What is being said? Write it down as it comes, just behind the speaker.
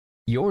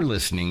You're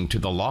listening to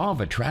the Law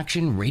of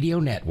Attraction Radio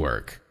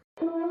Network.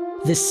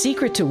 The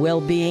secret to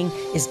well-being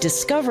is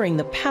discovering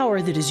the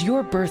power that is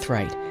your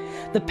birthright,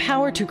 the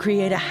power to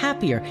create a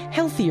happier,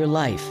 healthier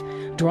life,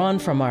 drawn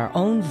from our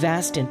own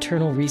vast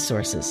internal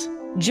resources.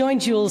 Join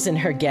Jules and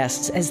her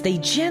guests as they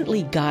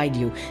gently guide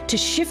you to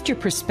shift your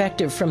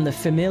perspective from the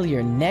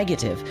familiar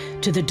negative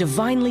to the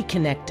divinely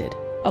connected,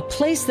 a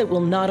place that will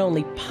not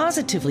only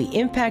positively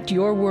impact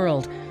your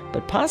world,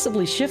 but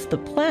possibly shift the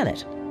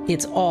planet.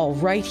 It's all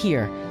right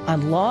here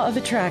on Law of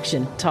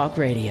Attraction Talk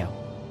Radio.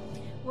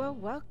 Well,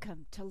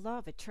 welcome to Law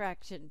of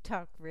Attraction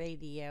Talk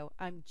Radio.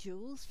 I'm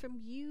Jules from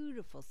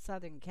beautiful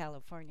Southern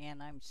California,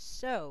 and I'm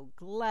so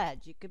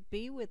glad you could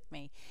be with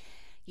me.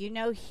 You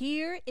know,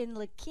 here in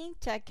La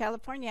Quinta,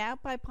 California,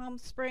 out by Palm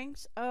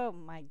Springs, oh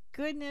my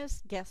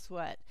goodness, guess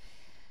what?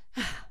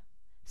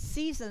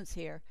 Season's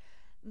here.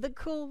 The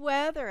cool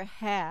weather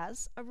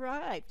has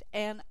arrived,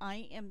 and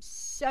I am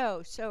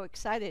so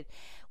excited.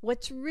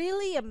 What's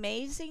really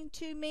amazing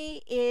to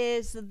me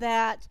is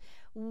that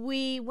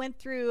we went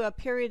through a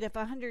period of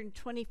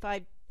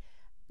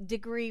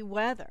 125-degree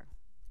weather.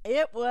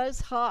 It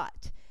was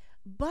hot,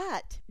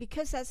 but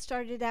because that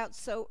started out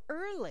so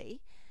early,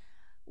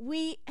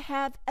 we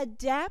have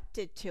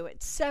adapted to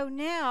it. So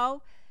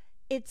now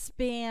it's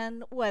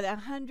been,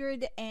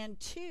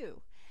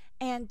 102.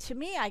 And to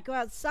me, I go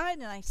outside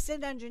and I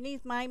sit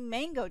underneath my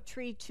mango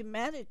tree to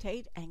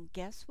meditate, and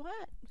guess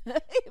what?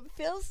 It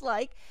feels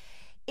like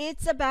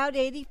it's about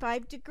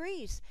 85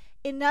 degrees.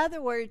 In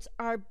other words,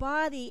 our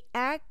body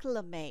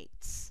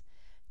acclimates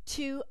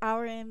to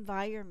our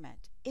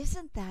environment.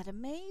 Isn't that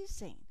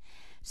amazing?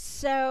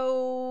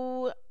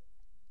 So,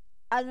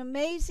 an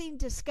amazing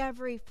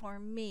discovery for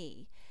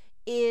me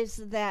is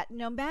that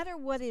no matter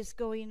what is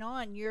going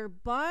on, your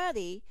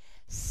body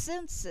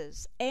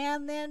senses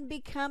and then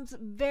becomes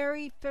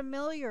very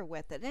familiar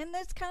with it. And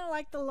that's kind of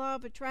like the law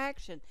of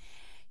attraction.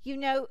 You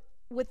know,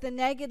 with the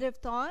negative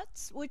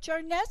thoughts, which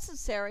are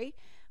necessary,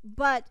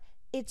 but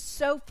it's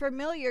so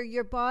familiar,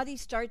 your body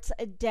starts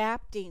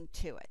adapting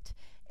to it.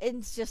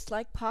 It's just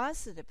like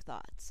positive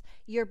thoughts.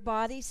 Your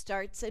body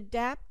starts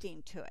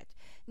adapting to it.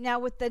 Now,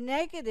 with the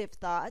negative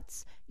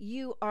thoughts,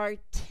 you are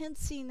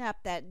tensing up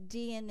that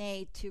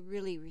DNA to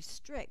really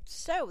restrict.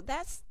 So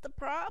that's the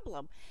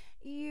problem.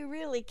 You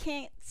really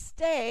can't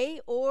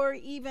stay or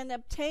even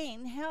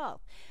obtain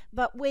health.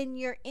 But when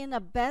you're in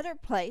a better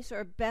place or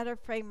a better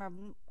frame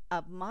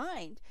of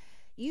mind,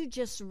 you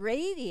just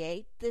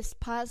radiate this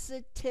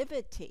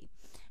positivity.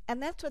 And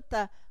that's what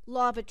the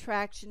law of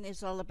attraction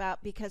is all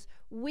about, because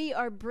we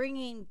are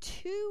bringing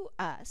to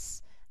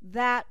us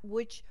that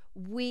which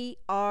we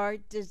are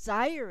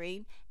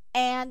desiring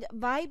and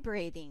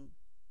vibrating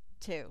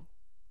to.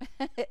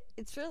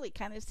 It's really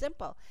kind of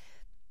simple.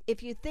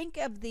 If you think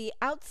of the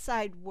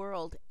outside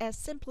world as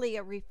simply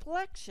a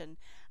reflection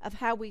of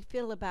how we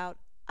feel about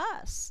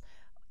us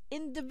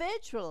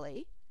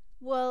individually,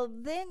 well,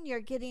 then you're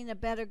getting a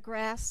better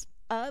grasp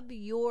of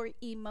your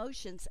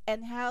emotions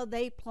and how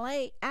they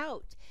play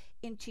out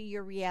into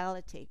your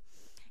reality.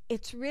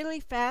 It's really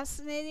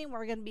fascinating.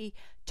 We're going to be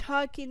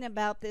talking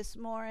about this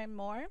more and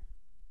more.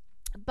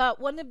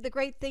 But one of the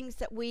great things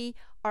that we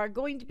are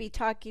going to be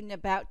talking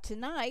about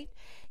tonight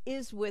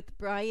is with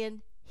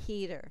Brian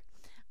Heater.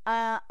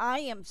 I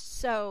am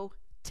so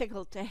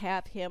tickled to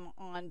have him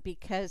on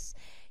because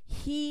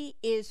he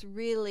is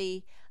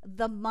really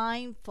the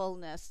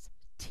mindfulness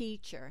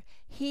teacher.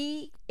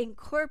 He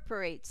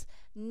incorporates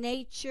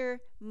nature,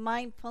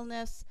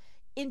 mindfulness,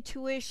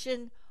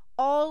 intuition,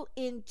 all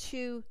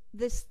into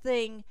this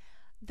thing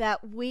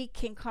that we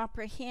can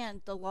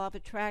comprehend the law of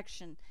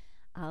attraction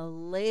a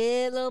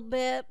little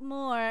bit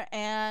more.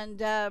 And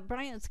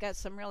Brian's got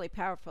some really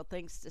powerful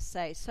things to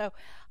say. So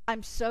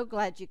I'm so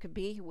glad you could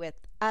be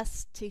with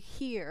us to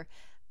hear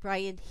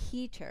Brian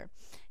Heater.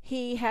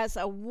 He has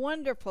a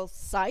wonderful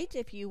site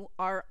if you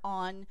are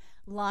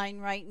online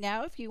right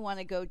now, if you want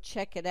to go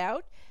check it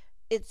out.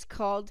 It's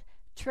called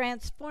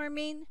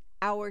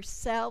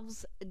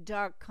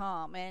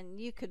transformingourselves.com, and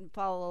you can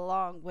follow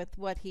along with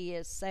what he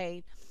is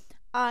saying.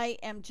 I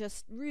am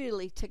just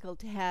really tickled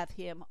to have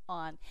him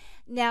on.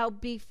 Now,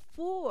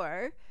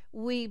 before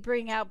we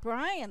bring out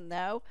Brian,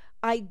 though,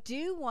 I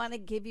do want to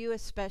give you a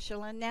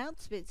special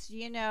announcement.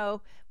 You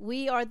know,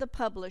 we are the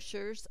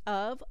publishers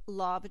of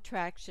Law of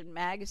Attraction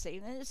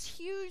magazine, and it's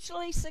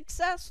hugely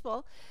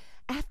successful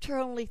after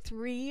only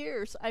 3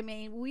 years. I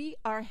mean, we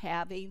are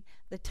having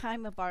the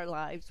time of our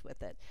lives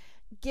with it,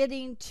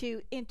 getting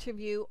to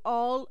interview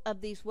all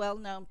of these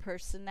well-known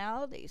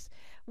personalities.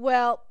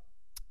 Well,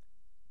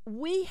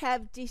 we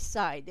have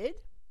decided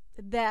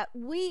that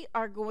we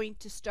are going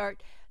to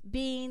start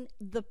being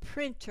the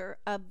printer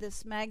of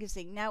this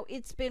magazine. Now,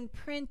 it's been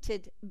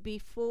printed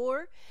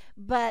before,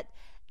 but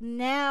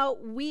now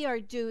we are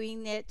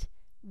doing it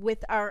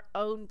with our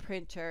own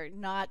printer,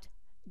 not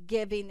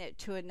giving it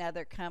to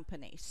another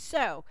company.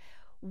 So,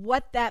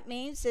 what that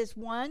means is,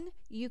 one,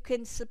 you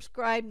can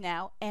subscribe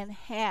now and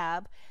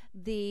have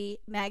the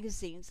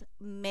magazines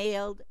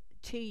mailed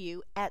to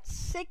you at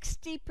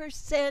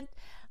 60%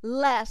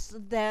 less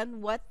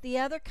than what the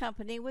other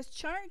company was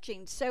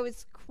charging. So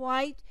it's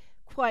quite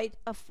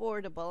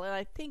affordable, and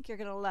I think you're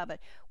going to love it.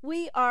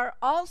 We are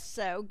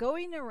also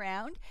going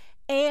around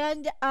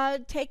and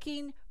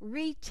taking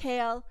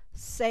retail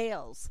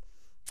sales.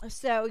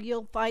 So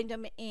you'll find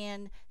them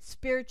in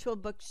spiritual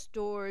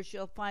bookstores,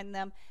 you'll find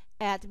them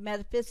at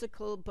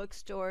metaphysical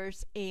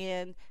bookstores,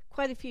 and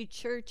quite a few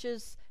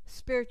churches,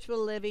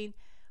 spiritual living.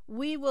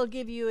 We will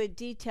give you a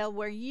detail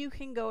where you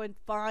can go and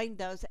find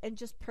those and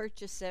just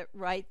purchase it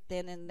right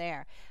then and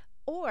there.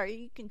 Or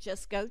you can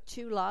just go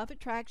to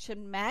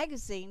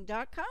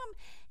lawofattractionmagazine.com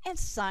and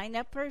sign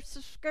up for a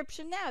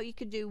subscription now. You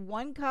could do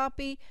 1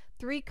 copy,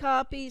 3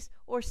 copies,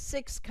 or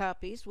 6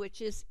 copies, which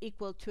is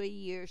equal to a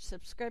year's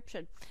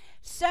subscription.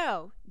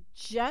 So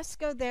just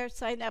go there,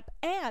 sign up,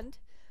 and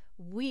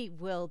we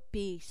will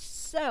be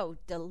so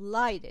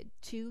delighted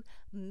to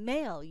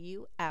mail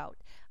you out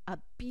a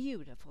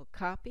beautiful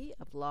copy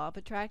of Law of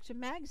Attraction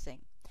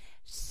magazine.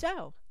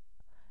 So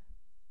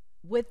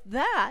with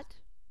that,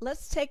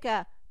 let's take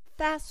a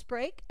fast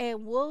break,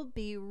 and we'll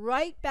be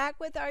right back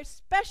with our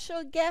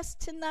special guest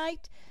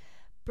tonight,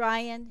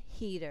 Brian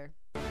Heater.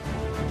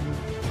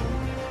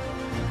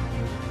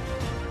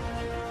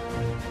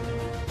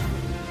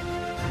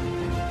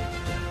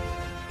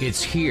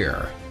 It's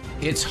here,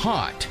 it's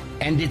hot,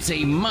 and it's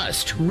a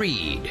must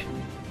read.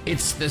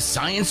 It's the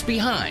science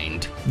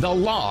behind the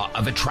Law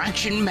of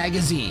Attraction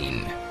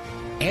magazine.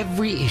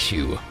 Every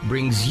issue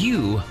brings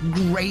you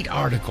great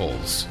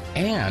articles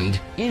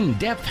and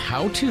in-depth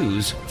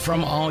how-tos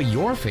from all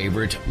your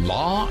favorite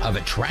Law of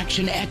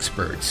Attraction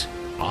experts,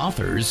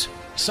 authors,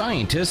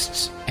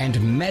 scientists,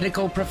 and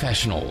medical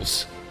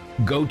professionals.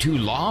 Go to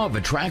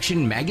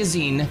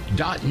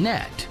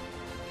lawofattractionmagazine.net.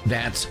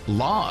 That's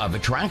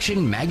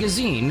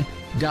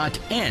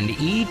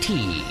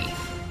lawofattractionmagazine.net.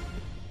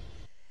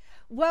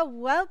 Well,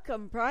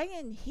 welcome,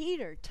 Brian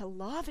Heater, to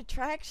Law of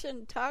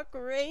Attraction Talk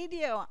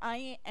Radio.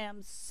 I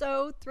am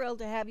so thrilled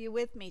to have you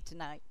with me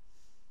tonight.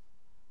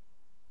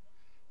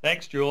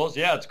 Thanks, Jules.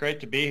 Yeah, it's great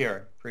to be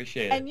here.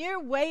 Appreciate it. And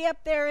you're way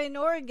up there in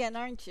Oregon,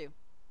 aren't you?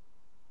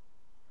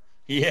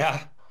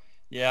 Yeah,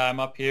 I'm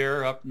up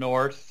here, up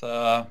north.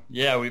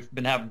 We've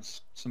been having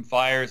some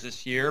fires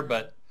this year,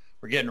 but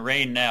we're getting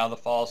rain now. The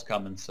fall's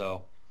coming,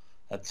 so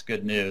that's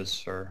good news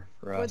for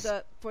us.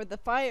 For the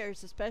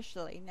fires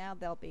especially. Now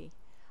they'll be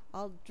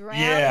all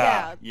drowned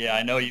out. Yeah,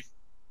 I know you've.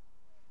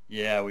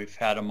 Yeah, we've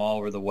had them all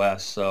over the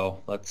West,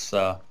 so let's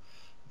hope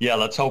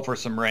for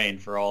some rain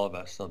for all of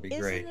us. That'll be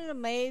great. Isn't it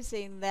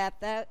amazing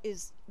that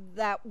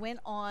went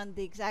on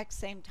the exact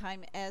same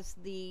time as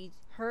the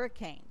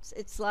hurricanes?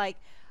 It's like,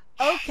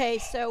 okay,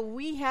 so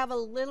we have a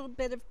little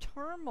bit of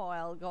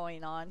turmoil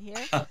going on here.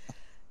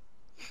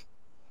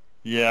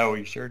 Yeah,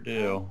 we sure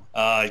do.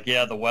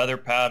 The weather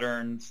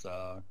patterns.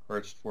 Of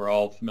course, we're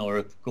all familiar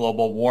with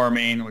global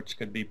warming, which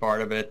could be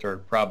part of it, or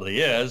probably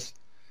is.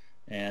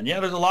 And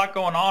there's a lot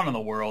going on in the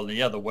world.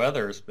 And the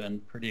weather has been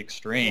pretty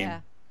extreme.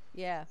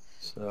 Yeah.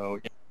 So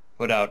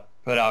put out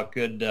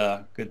good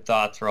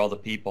thoughts for all the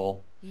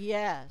people.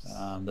 Yes.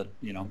 That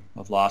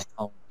have lost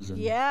homes and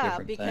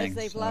different things. Because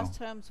they've lost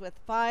homes with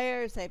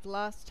fires. They've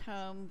lost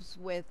homes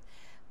with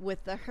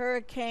the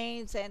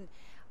hurricanes, and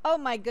oh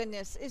my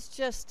goodness, it's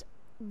just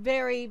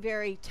very,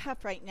 very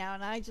tough right now.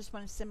 And I just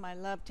want to send my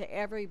love to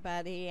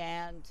everybody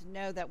and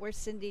know that we're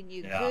sending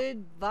you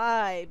good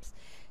vibes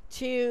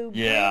to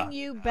bring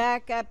you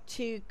back up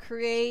to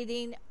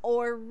creating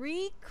or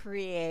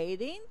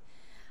recreating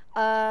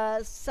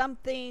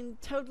something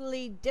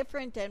totally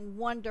different and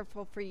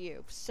wonderful for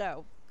you.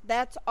 So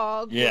that's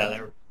all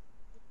good.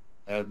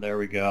 Yeah, there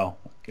we go.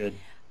 Good.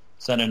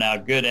 Sending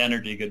out good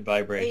energy, good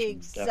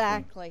vibrations.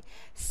 Exactly. Definitely.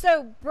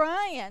 So,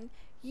 Brian,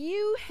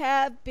 you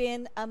have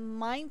been a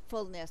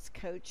mindfulness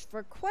coach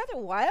for quite a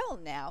while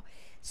now.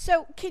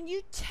 So can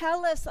you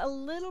tell us a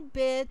little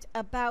bit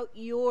about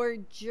your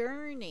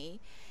journey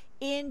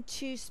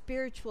into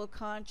spiritual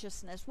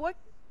consciousness? What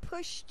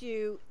pushed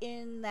you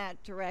in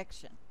that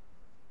direction?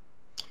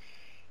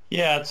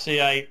 Yeah, see,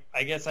 I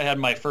guess I had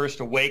my first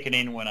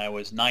awakening when I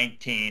was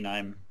 19.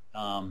 I'm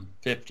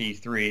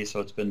 53, so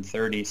it's been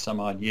 30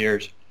 some odd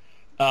years.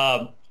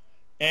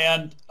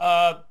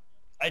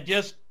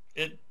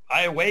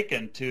 I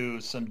awakened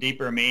to some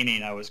deeper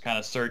meaning. I was kind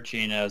of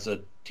searching as a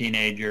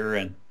teenager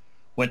and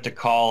went to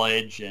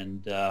college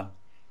and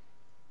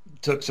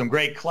took some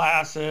great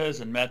classes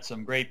and met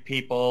some great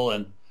people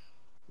and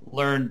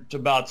learned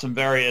about some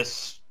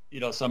various,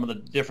 some of the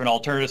different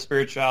alternative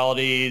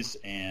spiritualities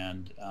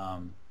and,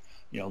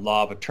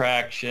 law of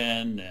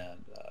attraction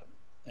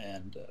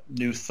and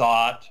new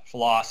thought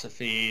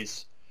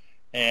philosophies.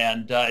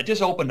 And it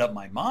just opened up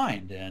my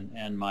mind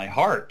and my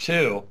heart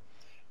too.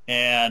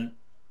 And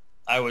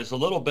I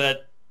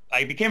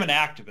became an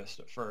activist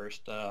at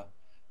first,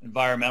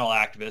 environmental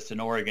activist in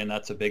Oregon.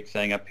 That's a big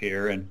thing up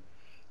here. And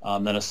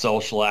then a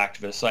social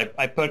activist. So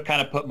I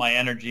put my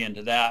energy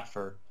into that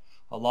for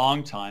a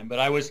long time. But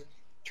I was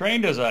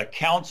trained as a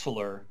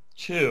counselor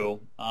too.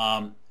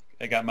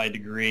 I got my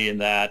degree in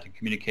that, in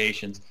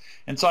communications.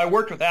 And so I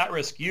worked with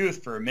at-risk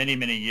youth for many,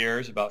 many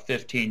years, about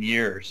 15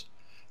 years.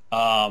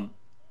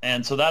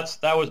 And so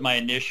that was my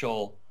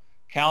initial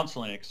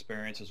counseling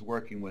experience, is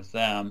working with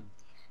them.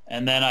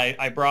 And then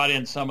I brought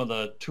in some of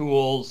the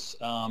tools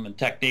and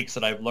techniques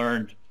that I've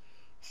learned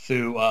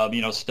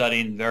through,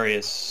 studying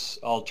various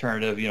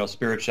alternative,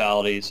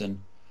 spiritualities and,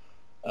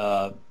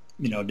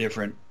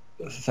 different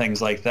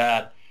things like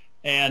that.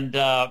 And,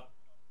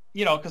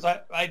 because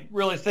I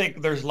really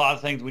think there's a lot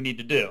of things we need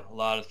to do, a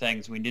lot of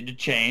things we need to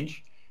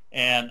change.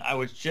 And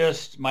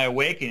my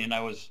awakening,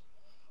 I was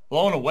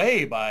blown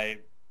away by,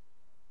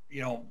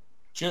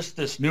 just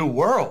this new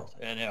world.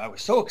 And I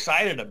was so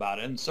excited about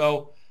it. And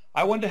so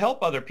I wanted to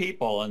help other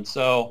people. And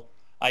so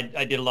I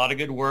did a lot of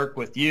good work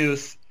with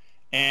youth.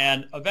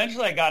 And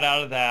eventually I got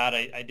out of that.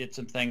 I did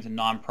some things in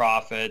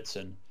nonprofits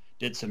and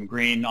did some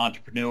green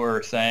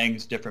entrepreneur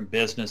things, different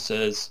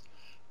businesses.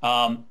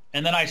 And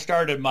then I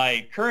started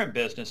my current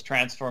business,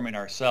 Transforming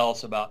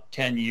Ourselves, about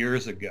 10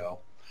 years ago.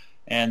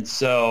 And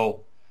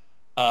so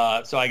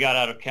I got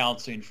out of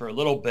counseling for a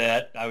little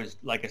bit.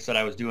 Like I said,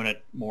 I was doing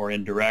it more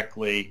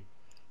indirectly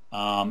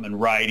and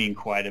writing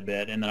quite a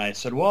bit. And then I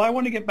said, well, I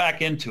want to get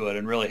back into it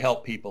and really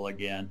help people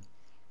again.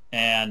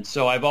 And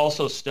so I've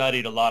also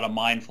studied a lot of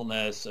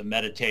mindfulness and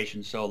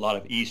meditation, so a lot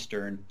of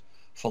Eastern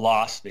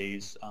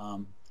philosophies.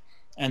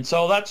 And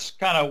so that's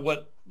kind of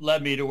what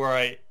led me to where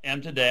I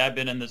am today. I've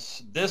been in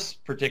this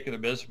particular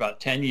business for about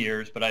 10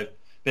 years, but I've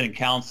been in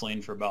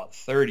counseling for about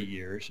 30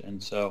 years.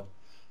 And so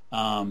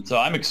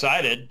I'm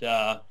excited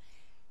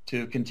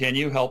to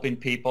continue helping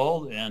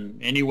people in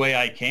any way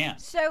I can.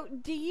 So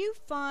do you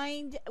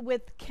find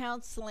with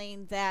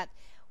counseling that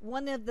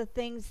one of the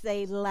things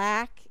they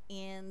lack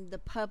in the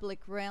public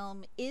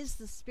realm is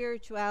the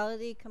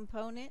spirituality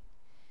component?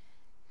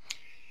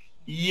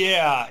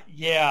 Yeah.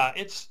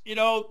 It's,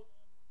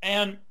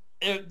 and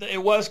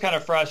it was kind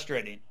of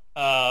frustrating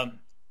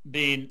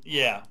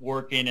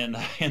working in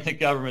the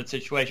government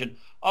situation.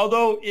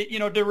 Although,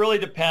 it really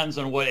depends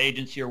on what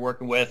agency you're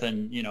working with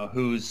and,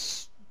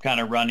 who's kind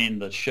of running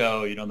the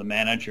show, the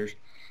managers.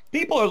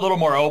 People are a little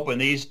more open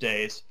these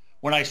days.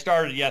 When I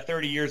started,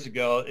 30 years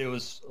ago, it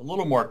was a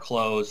little more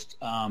closed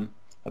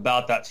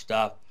about that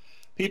stuff.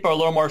 People are a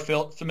little more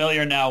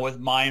familiar now with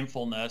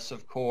mindfulness,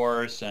 of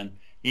course, and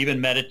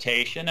even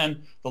meditation.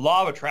 And the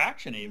law of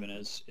attraction even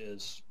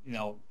is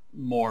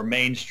more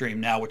mainstream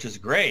now, which is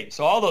great.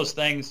 So all those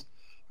things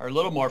are a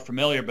little more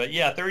familiar. But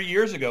 30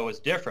 years ago was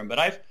different.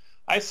 But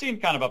I've seen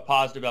kind of a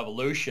positive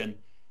evolution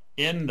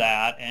in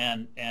that,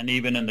 and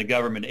even in the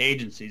government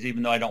agencies.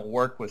 Even though I don't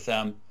work with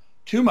them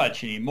too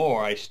much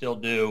anymore, I still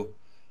do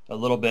a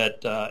little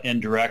bit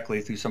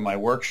indirectly through some of my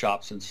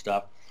workshops and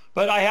stuff.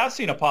 But I have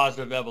seen a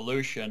positive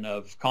evolution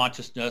of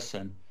consciousness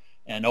and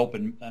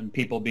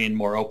people being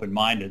more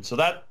open-minded. So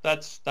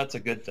that's a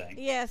good thing.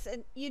 Yes,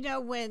 and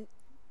when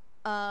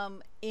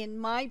in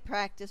my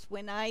practice,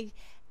 when I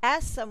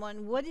ask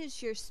someone, what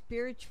is your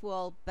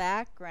spiritual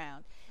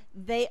background,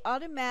 they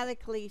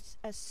automatically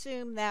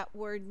assume that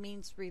word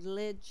means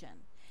religion.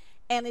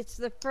 And it's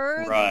the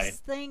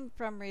furthest thing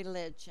from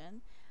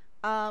religion.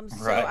 So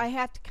I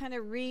have to kind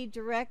of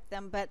redirect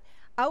them. But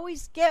I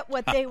always get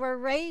what they were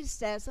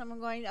raised as. I'm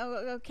going,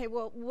 oh, okay,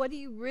 well, what do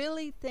you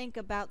really think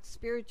about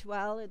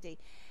spirituality?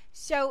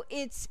 So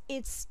it's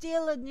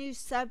still a new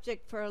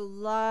subject for a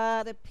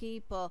lot of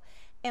people.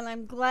 And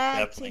I'm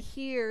glad to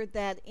hear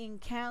that in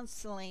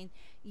counseling,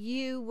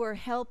 you were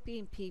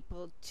helping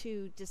people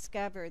to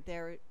discover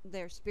their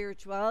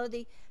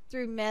spirituality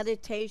through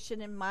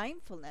meditation and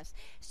mindfulness.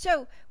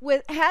 So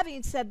with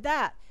having said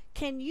that,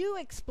 can you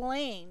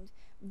explain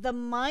the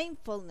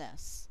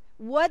mindfulness?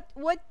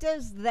 What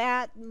does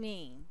that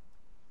mean?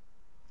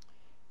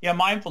 Yeah,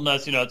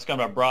 mindfulness, it's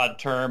kind of a broad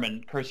term,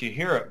 and of course you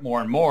hear it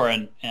more and more,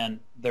 and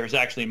there's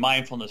actually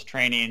mindfulness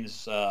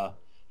trainings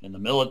in the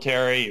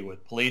military,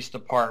 with police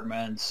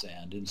departments,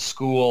 and in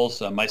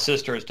schools. My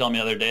sister was telling me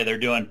the other day they're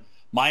doing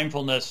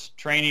mindfulness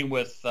training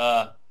with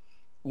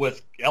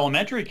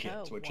elementary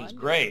kids, which is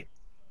great.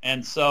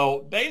 And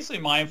so basically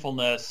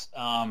mindfulness,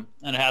 and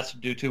it has to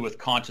do too with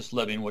conscious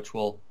living, which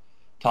we'll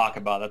talk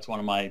about. That's one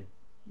of my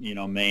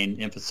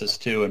main emphasis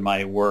too in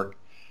my work.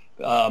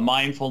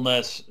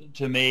 Mindfulness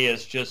to me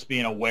is just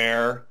being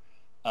aware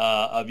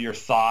of your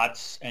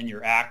thoughts and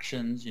your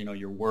actions,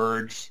 your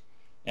words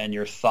and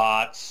your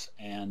thoughts,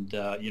 and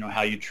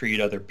how you treat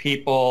other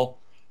people,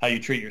 how you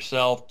treat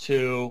yourself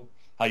too,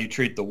 how you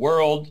treat the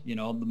world,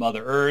 the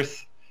Mother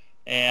Earth,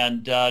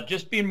 and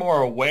just being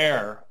more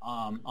aware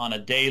on a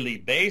daily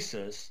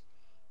basis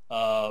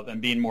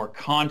and being more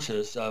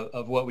conscious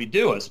of what we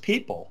do as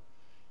people.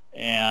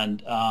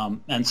 And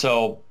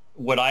so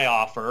what I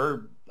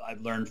offer,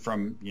 I've learned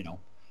from,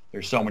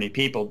 there's so many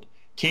people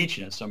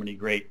teaching us, so many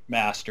great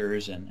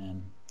masters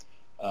and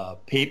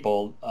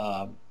people,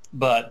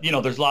 but,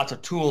 there's lots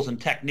of tools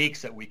and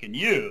techniques that we can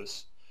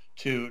use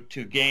to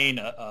gain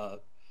a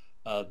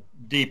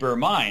deeper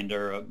mind,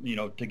 or,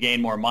 to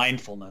gain more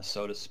mindfulness,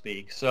 so to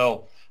speak.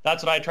 So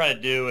that's what I try to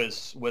do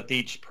is with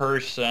each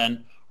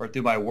person or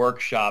through my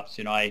workshops.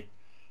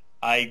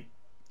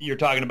 You're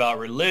talking about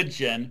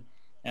religion,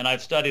 and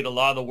I've studied a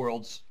lot of the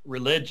world's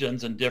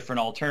religions and different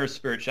alternative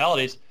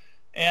spiritualities.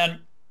 And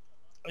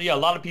yeah, a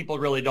lot of people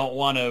really don't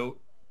want to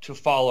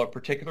follow a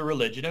particular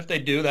religion. If they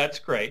do, that's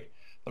great.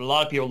 But a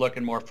lot of people are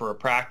looking more for a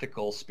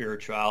practical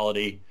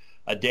spirituality,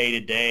 a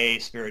day-to-day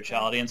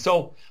spirituality. And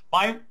so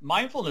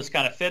mindfulness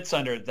kind of fits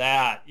under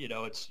that.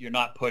 You're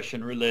not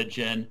pushing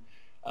religion,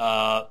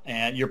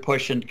 and you're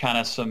pushing kind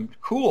of some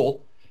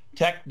cool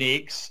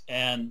techniques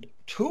and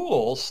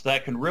tools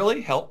that can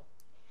really help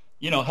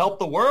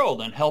the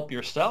world and help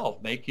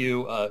yourself, make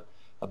you a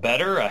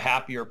better, a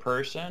happier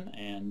person.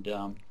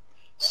 And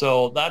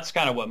so that's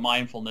kind of what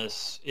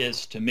mindfulness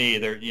is to me.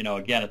 There,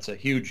 again, it's a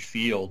huge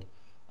field,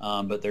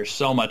 but there's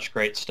so much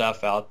great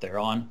stuff out there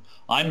on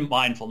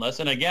mindfulness.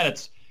 And again,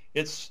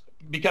 it's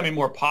becoming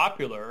more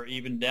popular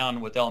even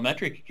down with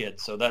elementary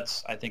kids. So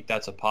I think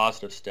that's a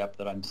positive step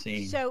that I'm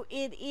seeing. So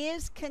it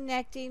is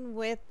connecting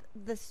with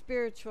the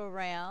spiritual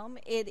realm.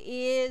 It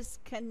is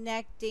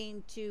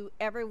connecting to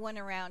everyone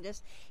around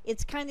us.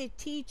 It's kind of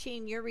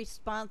teaching your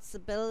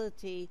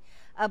responsibility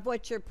of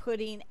what you're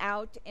putting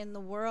out in the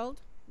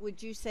world.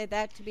 Would you say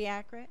that to be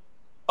accurate?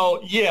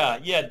 Oh, yeah,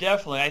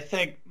 definitely. I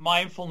think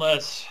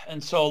mindfulness,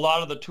 and so a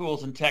lot of the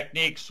tools and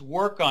techniques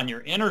work on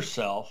your inner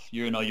self,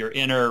 your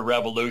inner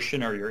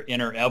revolution or your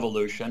inner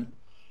evolution,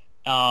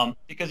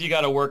 because you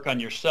got to work on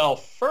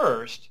yourself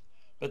first,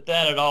 but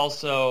then it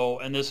also,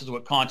 and this is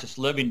what conscious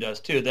living does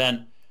too,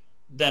 then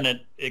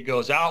it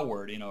goes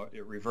outward,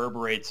 it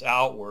reverberates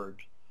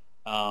outward,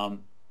 again,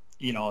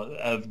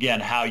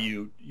 how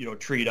you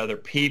treat other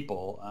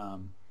people,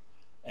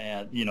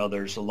 and,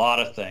 there's a lot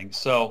of things.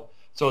 So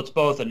it's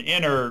both an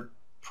inner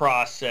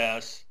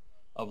process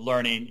of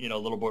learning, a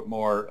little bit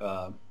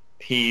more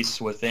peace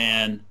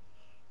within,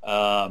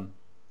 and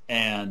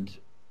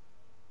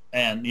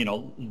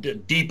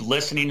deep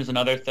listening is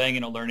another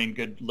thing. Learning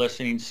good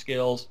listening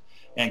skills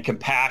and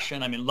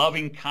compassion. I mean,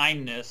 loving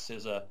kindness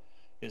is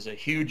a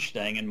huge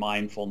thing in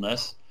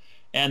mindfulness.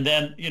 And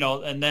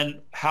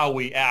then how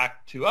we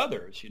act to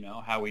others.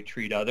 How we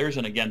treat others,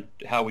 and again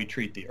how we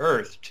treat the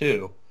earth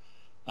too.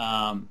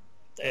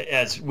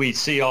 As we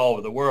see all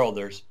over the world,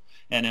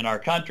 and in our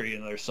country,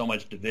 there's so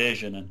much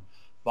division and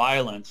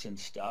violence and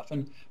stuff.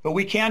 But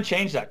we can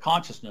change that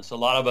consciousness. A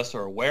lot of us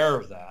are aware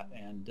of that.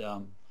 And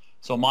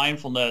so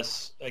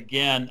mindfulness,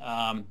 again,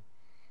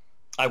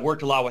 I've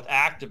worked a lot with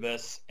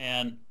activists,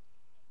 and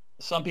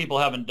some people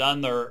haven't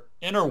done their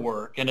inner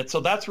work. And so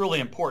that's a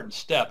really important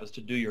step, is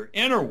to do your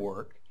inner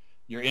work,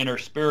 your inner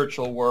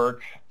spiritual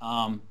work,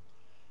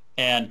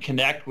 and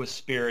connect with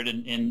spirit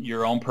in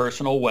your own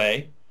personal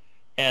way.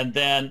 And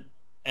then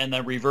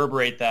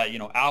reverberate that,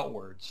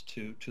 outwards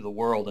to the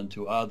world and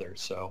to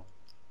others. So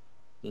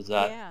does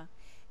that?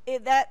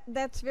 Yeah,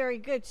 that's very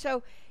good.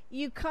 So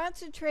you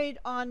concentrate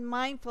on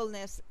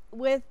mindfulness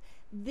with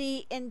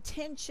the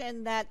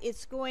intention that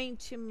it's going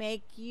to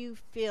make you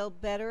feel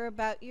better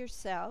about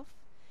yourself,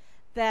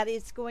 that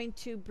it's going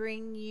to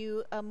bring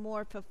you a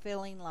more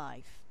fulfilling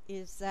life.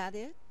 Is that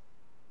it?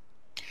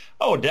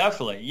 Oh,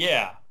 definitely.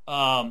 Yeah.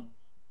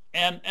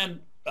 And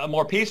a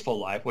more peaceful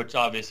life, which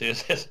obviously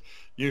is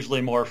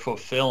usually more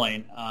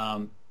fulfilling.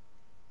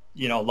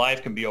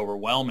 Life can be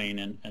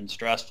overwhelming and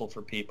stressful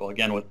for people,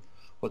 again, with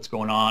what's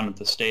going on with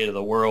the state of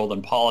the world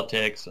and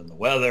politics and the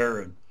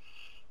weather and,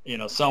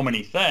 so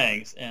many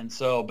things. And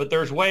so, but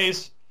there's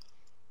ways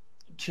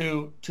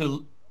to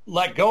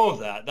let go of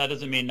that. That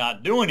doesn't mean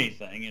not do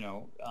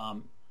anything.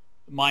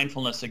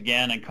 Mindfulness,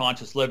 again, and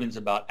conscious living is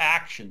about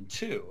action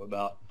too,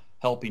 about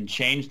helping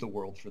change the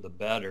world for the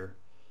better.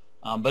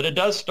 But it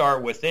does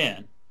start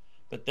within.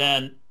 But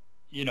then,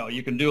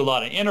 you can do a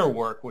lot of inner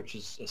work, which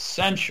is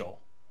essential.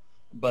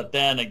 But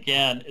then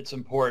again, it's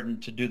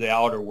important to do the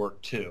outer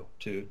work too,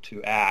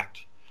 to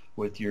act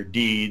with your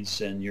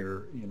deeds and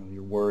your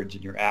words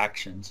and your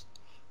actions.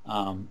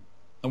 And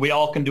we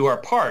all can do our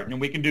part. And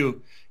we can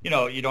do,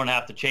 you don't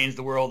have to change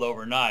the world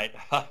overnight.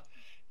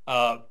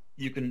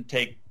 You can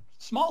take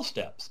small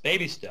steps,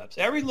 baby steps.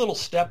 Every little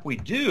step we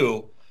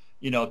do,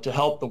 to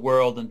help the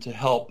world and to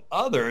help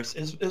others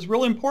is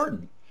really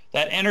important.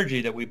 That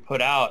energy that we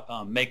put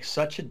out makes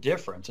such a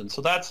difference. And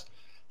so that's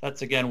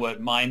again what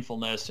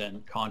mindfulness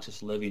and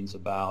conscious living is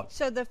about.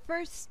 So the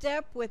first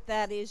step with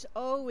that is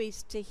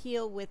always to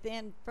heal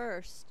within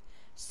first,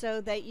 so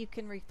that you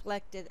can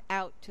reflect it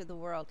out to the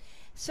world.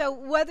 So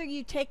whether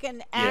you take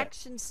an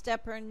action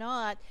step or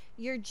not,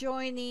 you're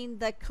joining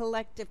the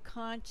collective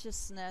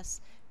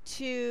consciousness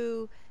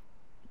to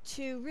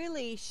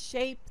really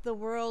shape the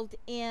world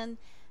in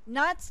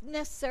not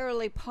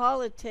necessarily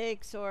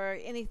politics or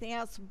anything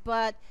else,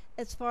 but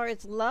as far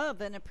as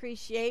love and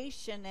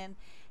appreciation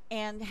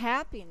and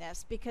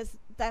happiness, because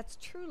that's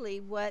truly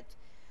what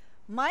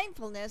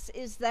mindfulness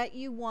is, that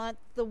you want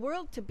the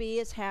world to be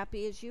as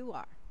happy as you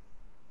are.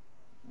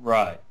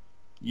 Right.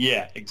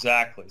 Yeah,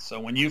 exactly. So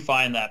when you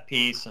find that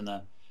peace and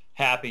the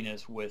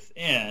happiness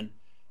within,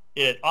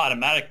 it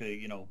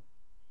automatically,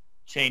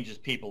 changes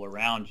people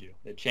around you.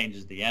 It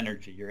changes the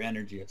energy, your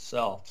energy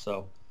itself.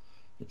 So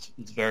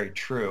it's very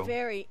true.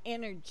 Very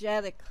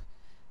energetic.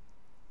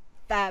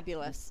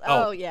 Fabulous.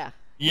 Oh yeah.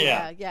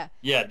 Yeah, yeah.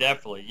 yeah,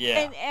 definitely,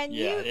 yeah, And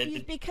yeah.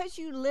 you because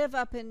you live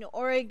up in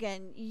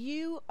Oregon,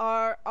 you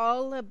are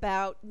all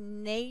about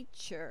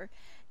nature,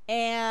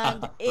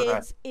 and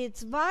Right.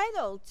 it's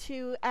vital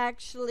to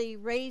actually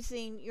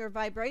raising your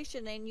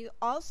vibration. And you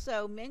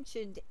also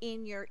mentioned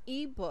in your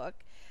ebook,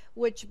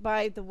 which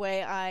by the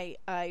way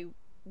I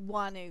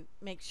want to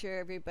make sure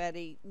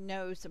everybody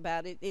knows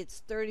about it. It's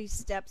 30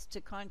 Steps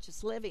to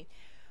Conscious Living.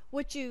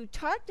 What you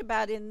talked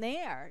about in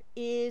there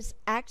is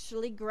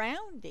actually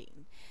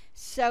grounding.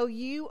 So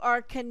you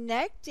are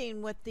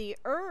connecting with the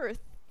earth,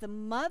 the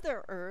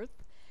Mother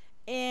Earth,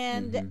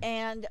 Hmm.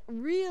 and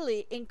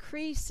really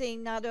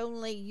increasing not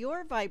only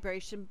your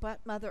vibration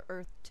but Mother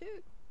Earth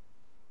too.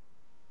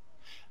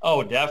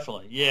 Oh,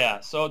 definitely, yeah.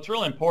 So it's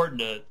really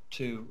important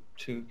to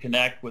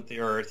connect with the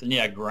earth and,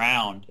 yeah,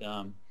 ground,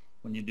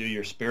 when you do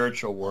your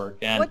spiritual work.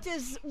 And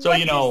so,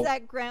 What does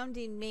that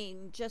grounding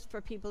mean, just for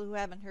people who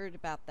haven't heard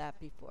about that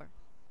before?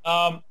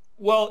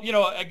 well,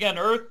 again,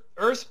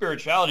 Earth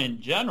spirituality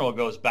in general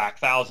goes back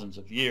thousands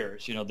of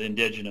years. The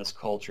indigenous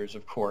cultures,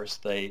 of course,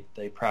 they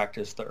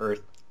practice the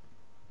Earth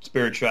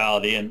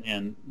spirituality,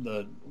 and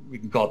we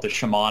can call it the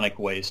shamanic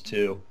ways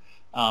too.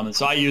 And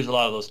so I use a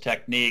lot of those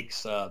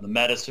techniques, the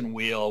medicine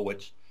wheel,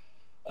 which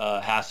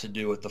has to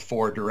do with the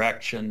four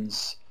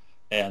directions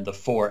and the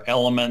four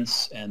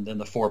elements, and then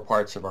the four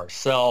parts of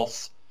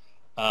ourselves.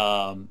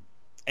 Um,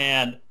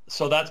 and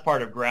so that's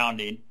part of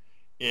grounding,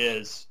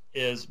 is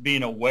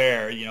being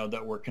aware,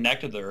 that we're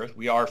connected to the earth.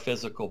 We are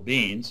physical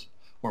beings.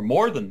 We're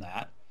more than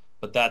that,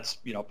 but that's,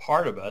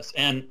 part of us.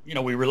 And,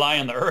 we rely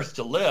on the earth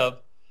to live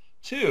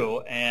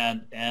too.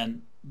 And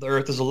the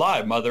earth is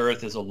alive. Mother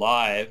Earth is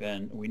alive,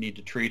 and we need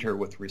to treat her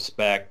with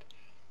respect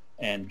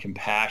and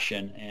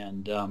compassion.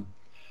 And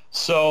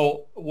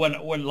so when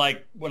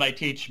I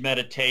teach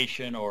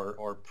meditation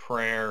or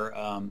prayer,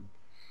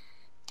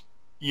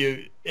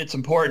 it's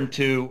important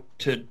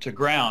to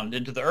ground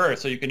into the earth,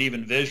 so you can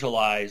even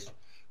visualize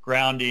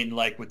grounding,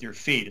 like with your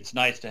feet. It's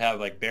nice to have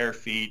like bare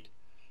feet,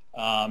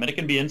 and it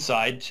can be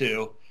inside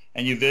too.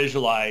 And you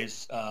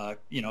visualize,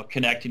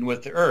 connecting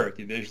with the earth.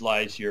 You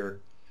visualize your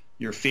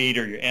feet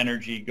or your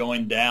energy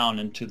going down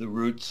into the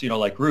roots,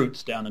 like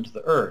roots down into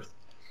the earth.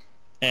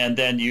 And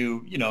then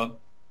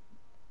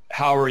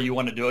however you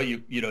want to do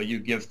it, you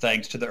give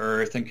thanks to the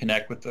earth and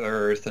connect with the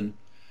earth, and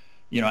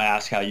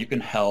ask how you can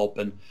help,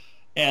 and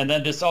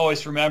then just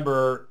always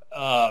remember,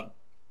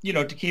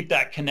 to keep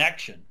that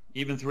connection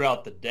even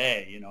throughout the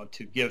day,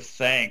 to give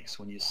thanks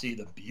when you see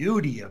the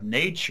beauty of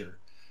nature.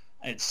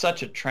 It's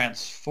such a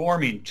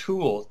transforming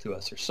tool to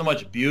us. There's so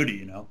much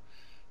beauty,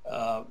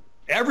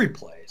 every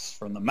place,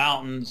 from the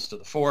mountains to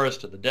the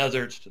forest to the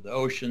deserts to the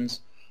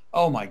oceans.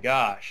 Oh my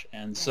gosh.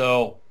 And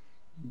so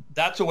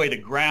that's a way to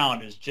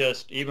ground, is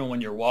just even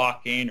when you're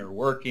walking or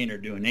working or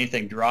doing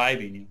anything,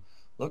 driving, you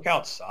look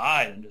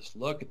outside and just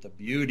look at the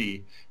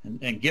beauty,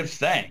 and give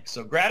thanks.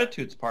 So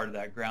gratitude's part of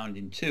that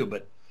grounding too,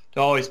 but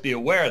to always be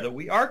aware that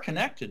we are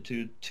connected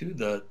to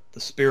the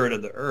spirit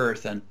of the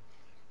earth, and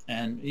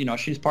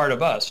she's part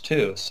of us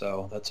too.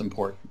 So that's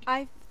important.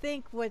 I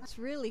think what's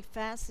really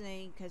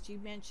fascinating, because you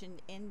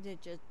mentioned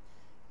indigenous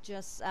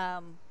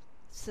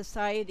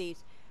societies,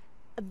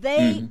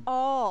 they Hmm.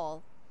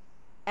 all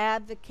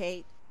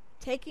advocate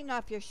taking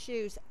off your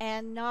shoes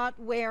and not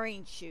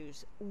wearing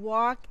shoes.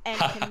 Walk and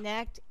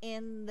connect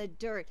in the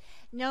dirt,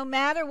 no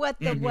matter what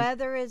the Hmm.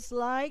 weather is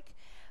like,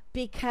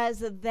 because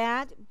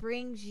that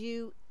brings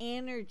you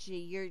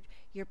energy.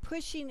 You're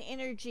pushing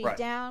energy Right.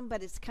 down,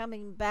 but it's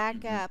coming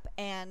back Hmm. up,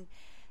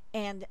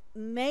 and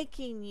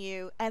making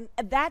you, and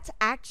that's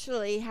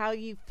actually how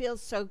you feel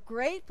so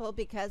grateful,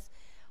 because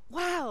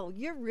wow,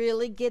 you're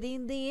really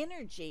getting the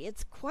energy.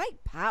 It's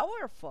quite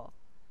powerful.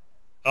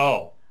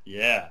 Oh,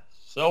 yeah.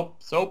 So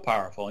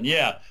powerful. And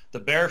yeah, the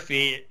bare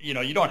feet, you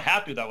don't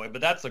have to that way, but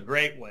that's a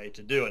great way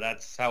to do it.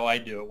 That's how I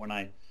do it when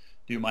I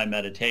do my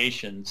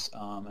meditations,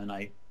 and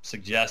I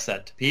suggest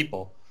that to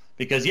people,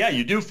 because yeah,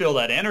 you do feel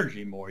that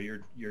energy more.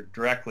 You're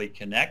directly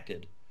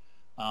connected.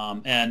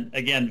 And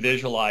again,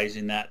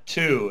 visualizing that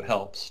too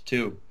helps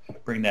to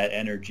bring that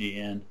energy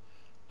in.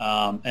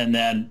 And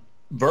then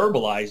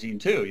verbalizing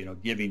too,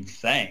 giving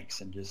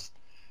thanks and just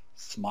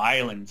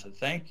smiling. So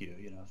thank you,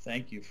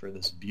 thank you for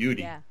this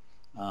beauty. Yeah.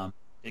 Um,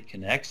 it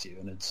connects you,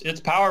 and it's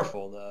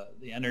powerful,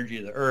 the energy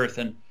of the earth.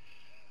 And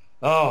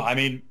oh, I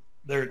mean,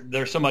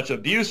 there's so much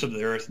abuse of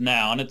the earth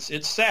now, and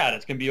it's sad.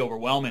 It can be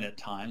overwhelming at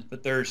times,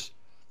 but there's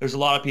a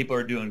lot of people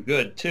who are doing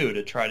good too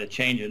to try to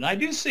change it. And I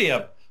do see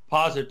a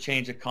positive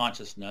change of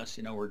consciousness.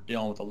 We're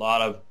dealing with a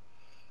lot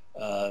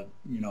of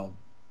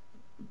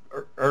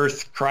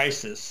earth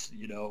crisis,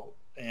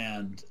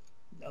 and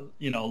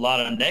a lot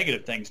of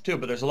negative things too,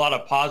 but there's a lot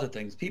of positive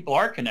things. People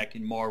are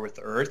connecting more with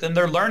the earth, and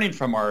they're learning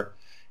from our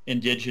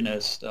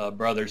indigenous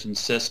brothers and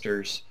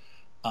sisters,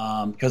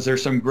 because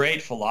there's some great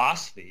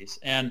philosophies,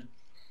 and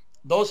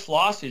those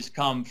philosophies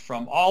come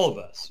from all of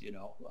us,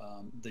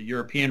 the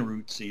European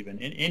roots. Even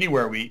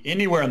anywhere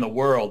in the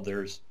world,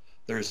 there's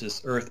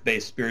this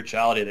earth-based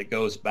spirituality that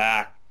goes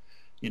back,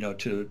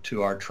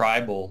 to our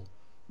tribal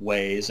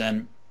ways.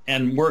 And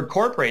and we're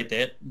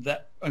incorporating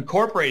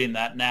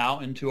that now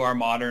into our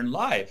modern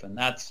life, and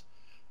that's,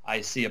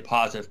 I see a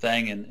positive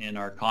thing in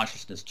our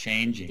consciousness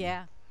changing.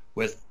 Yeah.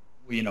 With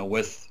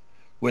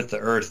with the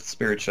earth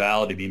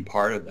spirituality being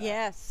part of that.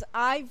 Yes,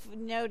 I've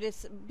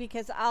noticed,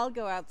 because I'll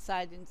go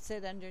outside and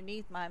sit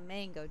underneath my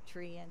mango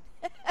tree and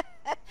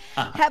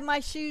have my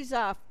shoes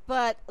off,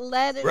 but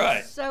let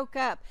it soak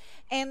up.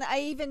 And I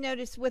even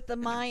noticed with the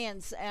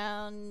Mayans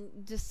on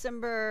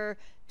December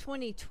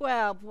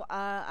 2012,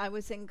 I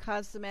was in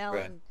Cozumel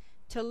and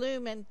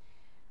Tulum, and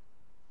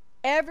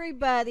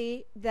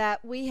everybody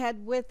that we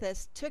had with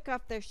us took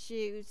off their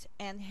shoes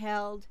and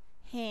held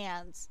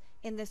hands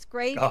in this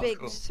great big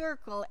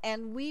circle,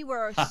 and we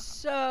were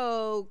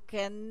so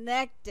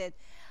connected.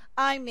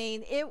 I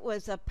mean, it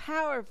was a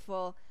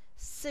powerful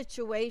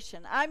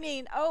situation. I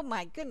mean, oh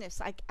my goodness,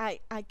 I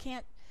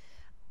can't,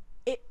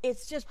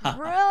 it's just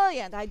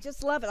brilliant. I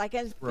just love it. I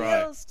can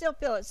still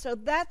feel it. So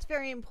that's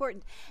very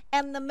important.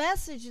 And the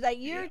message that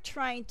you're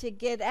trying to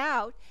get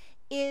out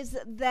is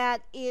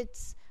that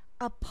it's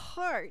a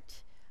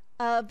part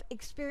of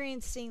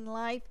experiencing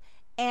life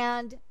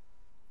and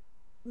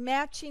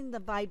matching the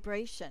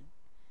vibration.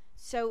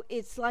 So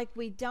it's like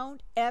we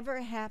don't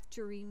ever have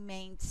to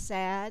remain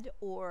sad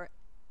or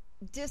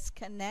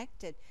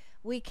disconnected.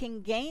 We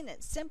can gain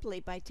it simply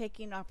by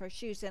taking off our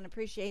shoes and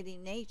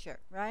appreciating nature,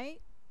 right?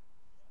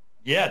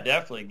 Yeah,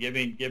 definitely.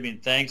 Giving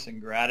thanks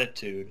and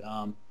gratitude,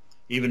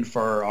 even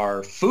for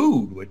our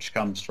food, which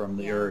comes from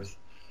the earth.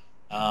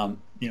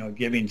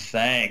 Giving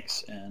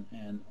thanks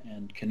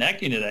and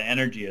connecting to that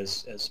energy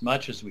as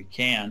much as we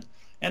can.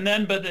 And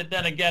then, but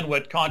then again,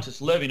 what conscious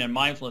living and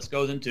mindfulness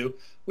goes into,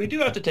 we do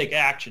have to take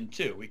action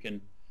too. We can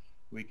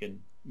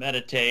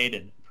meditate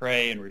and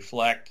pray and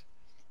reflect,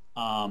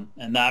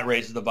 and that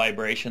raises the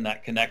vibration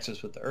that connects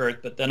us with the earth.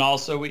 But then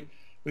also we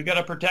got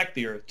to protect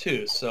the earth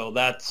too. So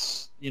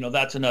that's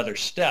another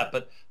step.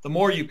 But the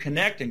more you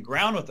connect and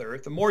ground with the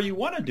earth, the more you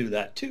want to do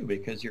that too,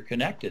 because you're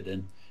connected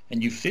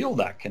and you feel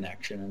that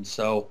connection, and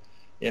so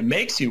it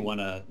makes you want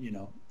to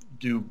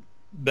do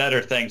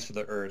better things for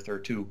the earth, or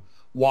to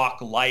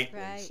walk lightly.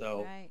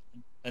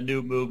 A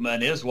new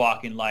movement is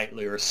walking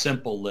lightly, or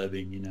simple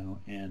living,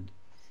 and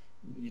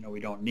we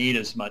don't need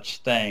as much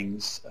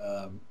things,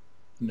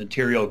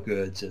 material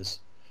goods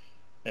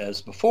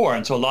as before.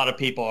 And so a lot of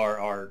people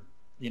are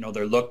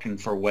they're looking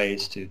for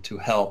ways to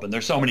help, and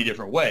there's so many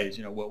different ways,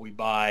 what we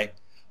buy,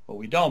 what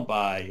we don't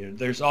buy.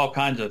 There's all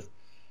kinds of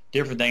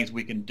different things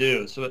we can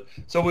do.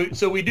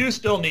 So we do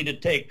still need to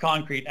take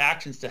concrete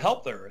actions to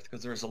help the earth,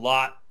 because there's a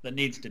lot that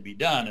needs to be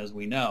done, as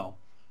we know.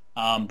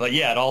 But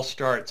yeah, it all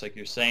starts, like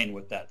you're saying,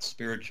 with that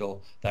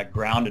spiritual, that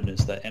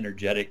groundedness, that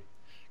energetic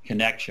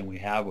connection we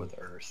have with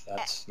Earth.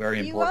 That's very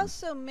important. You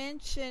also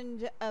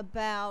mentioned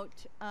about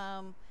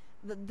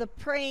the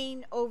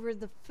praying over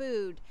the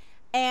food.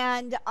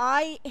 And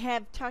I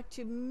have talked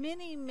to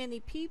many,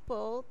 many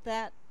people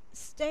that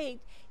state,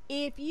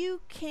 if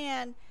you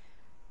can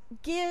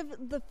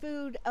give the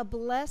food a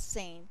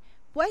blessing,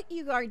 what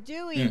you are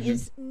doing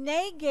is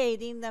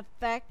negating the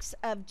effects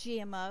of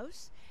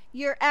GMOs.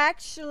 You're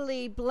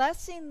actually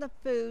blessing the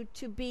food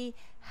to be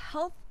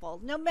healthful.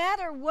 No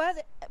matter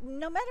what,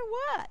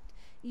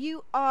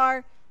 you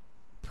are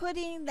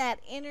putting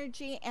that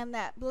energy and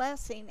that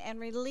blessing and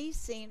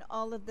releasing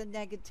all of the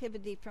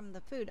negativity from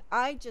the food.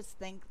 I just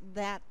think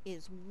that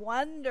is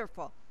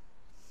wonderful.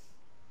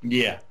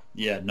 Yeah,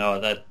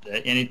 no, that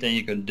anything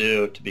you can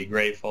do to be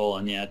grateful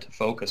and to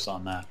focus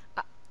on that.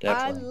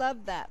 Definitely. I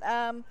love that.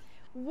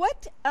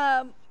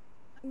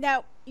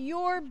 Now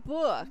your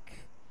book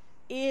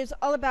is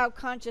all about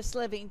conscious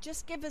living.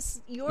 Just give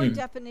us your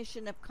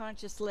definition of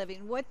conscious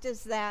living. What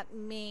does that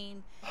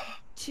mean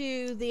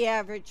to the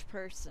average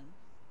person?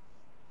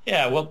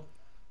 Yeah, well,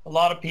 a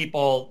lot of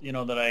people,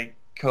 that I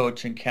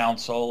coach and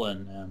counsel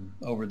and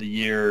over the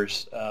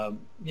years,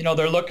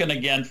 they're looking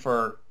again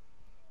for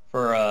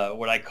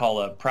what I call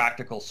a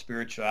practical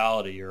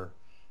spirituality, or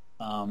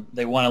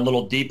they want a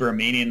little deeper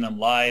meaning in their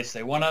lives.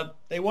 They want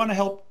to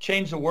help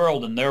change the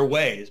world in their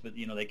ways, but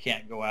they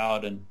can't go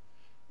out and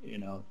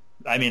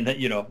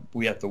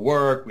we have to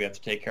work, we have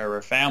to take care of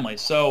our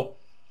families. So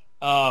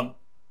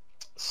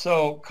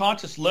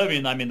conscious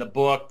living, the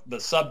book, the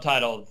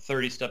subtitle,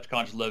 30 Steps to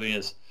Conscious Living,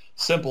 is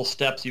simple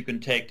steps you can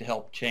take to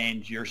help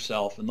change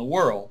yourself and the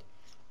world.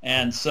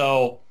 And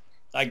so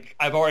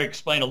I've already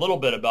explained a little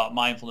bit about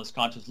mindfulness,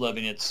 conscious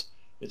living. It's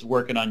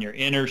working on your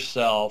inner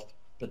self,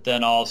 but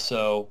then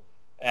also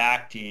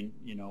acting,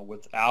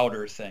 with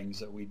outer things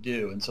that we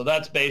do. And so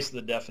that's basically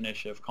the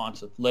definition of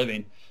conscious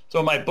living. So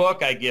in my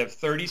book, I give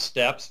 30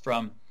 steps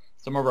from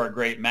some of our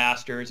great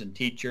masters and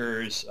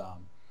teachers,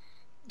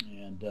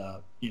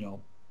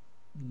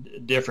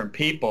 different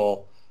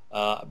people.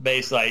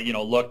 Basically,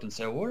 looked and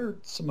said, what are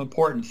some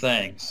important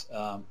things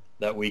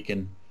that we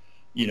can,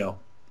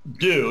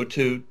 do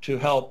to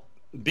help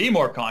be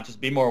more conscious,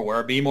 be more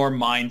aware, be more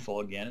mindful.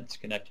 Again, it's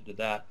connected to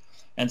that.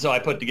 And so I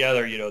put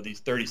together,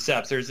 these 30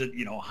 steps. There's,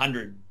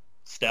 100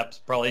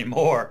 steps, probably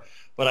more,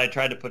 but I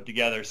tried to put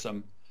together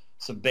some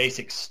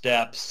basic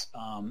steps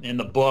in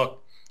the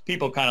book.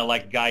 people kind of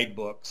like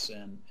guidebooks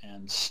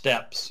and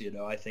steps.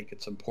 I think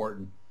it's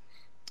important.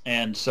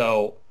 And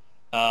so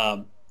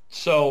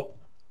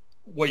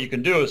what you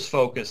can do is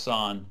focus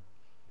on,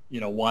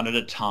 one at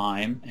a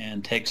time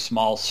and take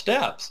small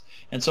steps.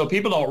 And so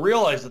people don't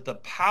realize that the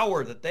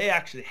power that they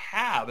actually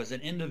have as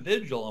an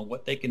individual and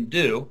what they can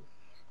do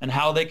and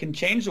how they can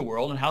change the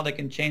world and how they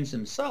can change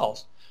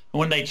themselves. And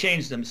when they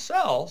change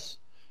themselves,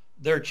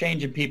 they're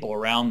changing people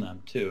around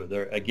them too.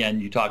 Again,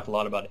 you talked a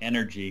lot about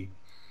energy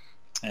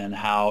and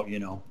how,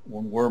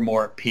 when we're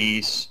more at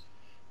peace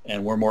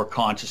and we're more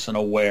conscious and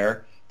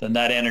aware, then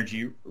that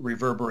energy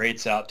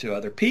reverberates out to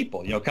other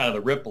people, kind of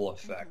the ripple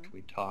effect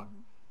we talk.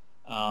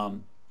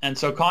 And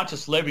so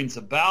conscious living's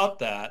about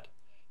that.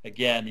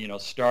 Again,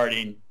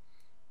 starting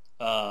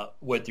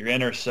with your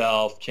inner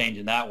self,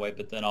 changing that way,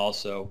 but then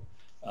also,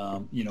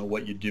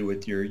 what you do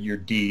with your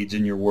deeds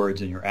and your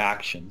words and your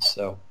actions.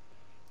 So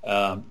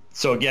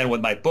again,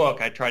 with my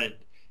book, I try to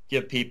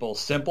give people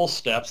simple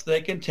steps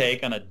they can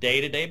take on a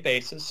day-to-day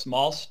basis,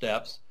 small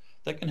steps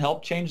that can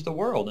help change the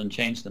world and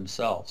change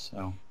themselves.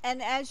 So.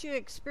 And as you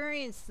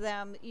experience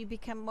them, you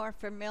become more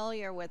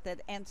familiar with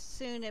it, and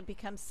soon it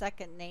becomes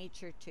second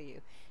nature to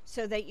you,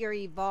 so that you're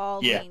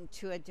evolving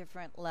to a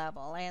different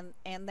level.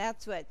 And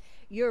that's what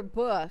your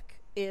book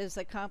is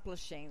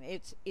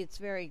accomplishing. It's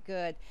very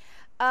good.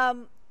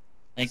 Thank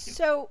you.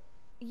 So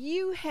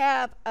you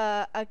have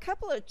a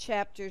couple of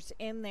chapters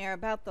in there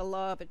about the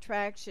law of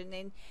attraction,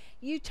 and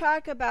you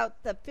talk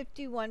about the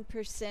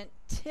 51%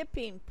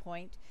 tipping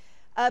point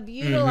of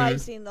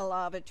utilizing the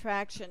law of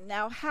attraction.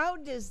 Now, how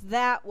does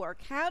that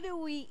work? How do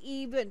we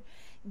even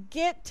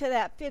get to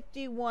that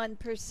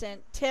 51%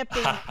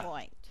 tipping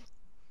point?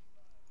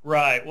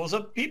 Right. Well,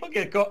 so people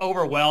get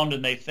overwhelmed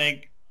and they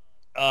think,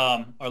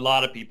 a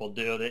lot of people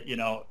do,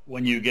 that,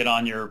 when you get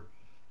on your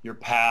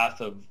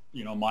path of,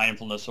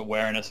 mindfulness,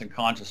 awareness, and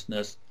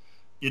consciousness,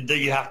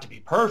 you have to be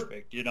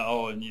perfect,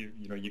 and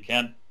you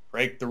can't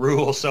break the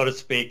rules, so to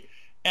speak.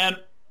 And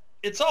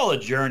it's all a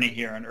journey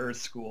here in Earth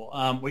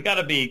School. We got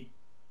to be,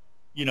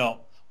 we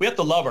have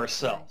to love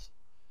ourselves.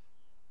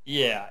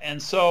 Yeah.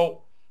 And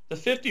so the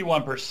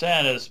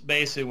 51% is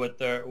basically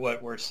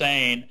what we're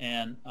saying,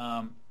 and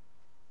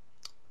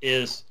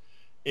is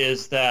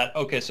that,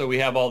 okay, so we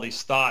have all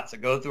these thoughts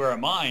that go through our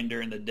mind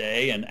during the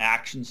day and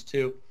actions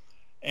too.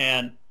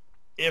 And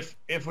if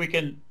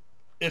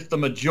the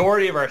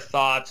majority of our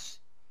thoughts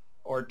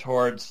are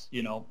towards,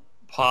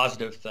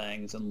 positive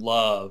things and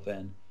love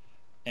and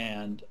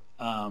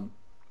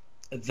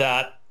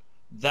that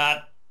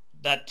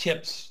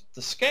tips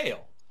the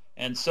scale.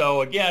 And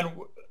so again,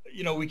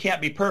 we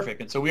can't be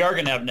perfect. And so we are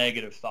going to have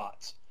negative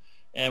thoughts,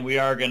 and we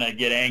are going to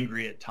get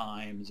angry at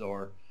times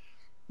or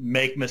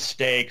make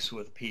mistakes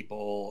with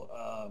people.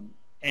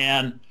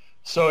 And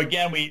so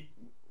again,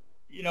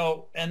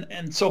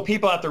 and so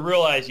people have to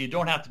realize you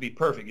don't have to be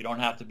perfect. You don't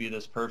have to be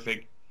this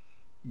perfect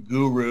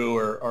guru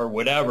or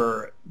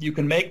whatever. You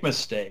can make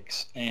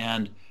mistakes,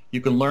 and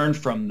you can learn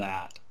from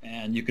that,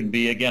 and you can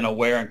be, again,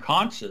 aware and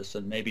conscious,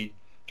 and maybe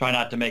try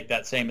not to make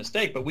that same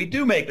mistake. But we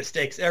do make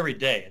mistakes every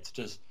day. It's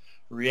just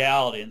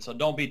reality. And so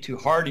don't be too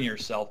hard on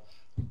yourself.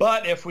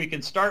 But if we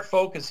can start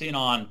focusing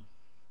on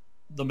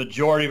the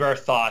majority of our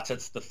thoughts,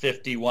 that's the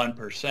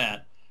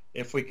 51%.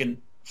 If we can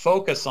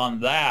focus on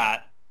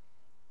that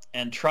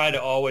and try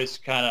to always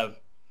kind of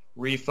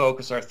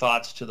refocus our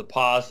thoughts to the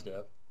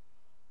positive,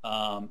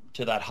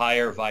 to that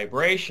higher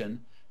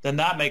vibration, then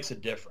that makes a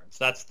difference.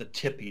 That's the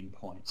tipping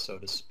point, so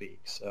to speak.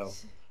 So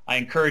I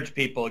encourage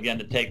people, again,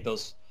 to take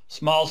those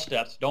small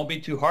steps. Don't be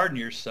too hard on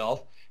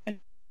yourself, and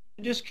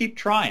just keep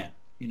trying.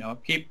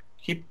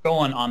 Keep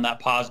going on that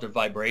positive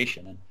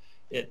vibration,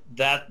 and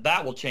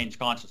that will change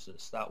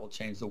consciousness. That will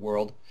change the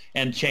world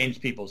and change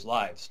people's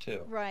lives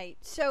too. Right.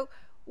 So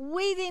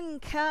we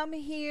didn't come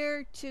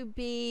here to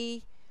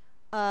be.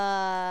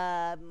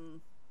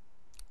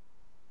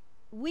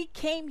 We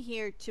came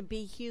here to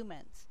be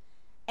humans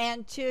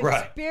and to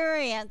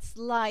experience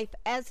life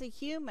as a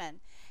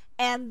human,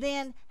 and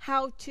then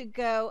how to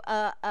go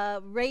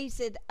raise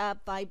it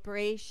up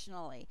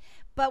vibrationally.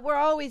 But we're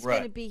always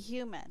going to be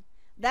human.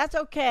 That's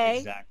okay.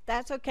 Exactly.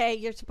 That's okay.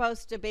 You're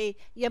supposed to be.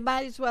 You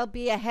might as well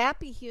be a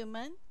happy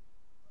human.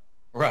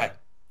 Right.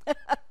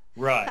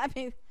 Right. I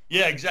mean,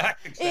 yeah,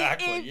 exactly.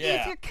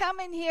 If you're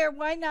coming here,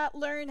 why not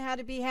learn how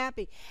to be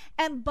happy?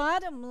 And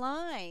bottom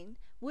line,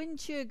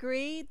 wouldn't you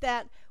agree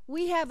that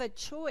we have a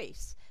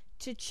choice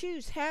to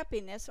choose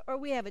happiness, or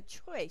we have a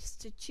choice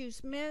to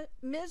choose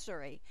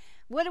misery?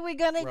 What are we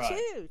going to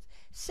choose?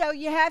 So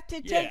you have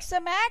to take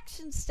some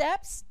action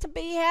steps to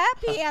be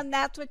happy, and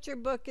that's what your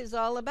book is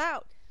all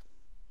about.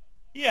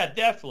 Yeah,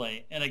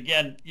 definitely. And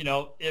again,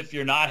 if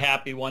you're not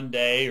happy one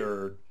day,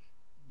 or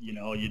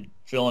you're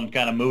feeling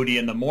kind of moody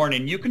in the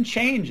morning, you can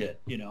change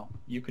it.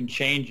 You can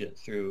change it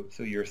through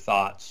your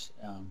thoughts,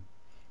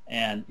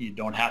 and you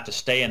don't have to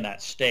stay in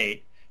that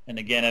state. And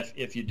again,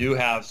 if you do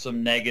have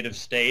some negative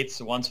states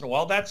once in a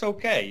while, that's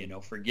okay.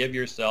 Forgive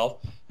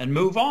yourself and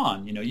move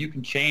on. You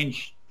can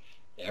change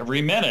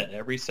every minute,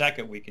 every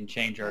second, we can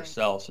change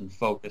ourselves and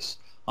focus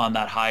on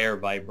that higher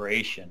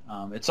vibration.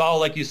 It's all,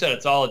 like you said,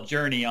 it's all a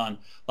journey on,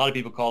 a lot of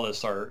people call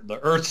this the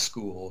earth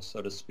school,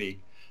 so to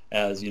speak,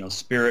 as,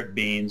 spirit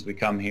beings. We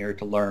come here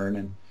to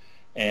learn,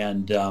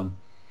 and we're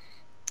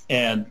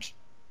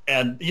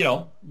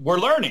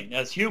learning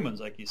as humans.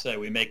 Like you say,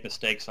 we make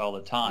mistakes all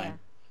the time. Yeah.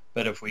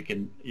 But if we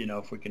can,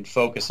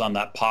 focus on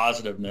that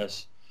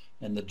positiveness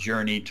and the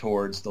journey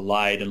towards the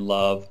light and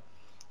love,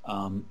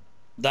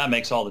 that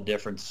makes all the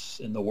difference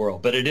in the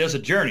world. But it is a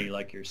journey,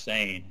 like you're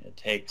saying. It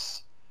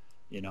takes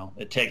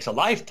a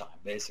lifetime,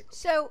 basically.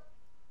 So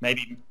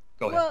maybe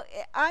go ahead. Well,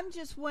 I'm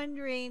just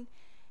wondering,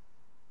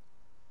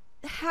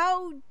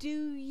 how do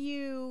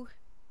you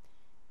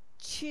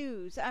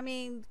choose? I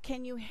mean,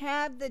 can you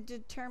have the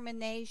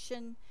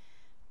determination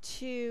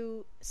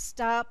to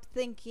stop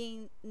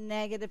thinking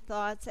negative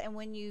thoughts, and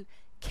when you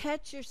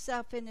catch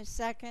yourself in a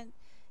second,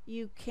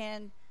 you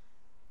can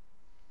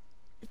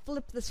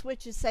flip the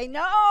switch and say,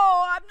 no,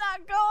 I'm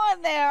not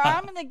going there.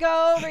 I'm going to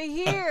go over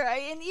here.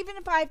 And even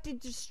if I have to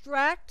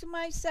distract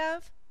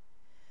myself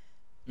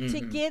to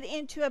get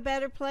into a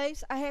better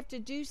place, I have to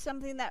do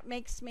something that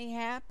makes me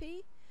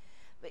happy.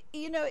 But,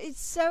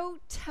 it's so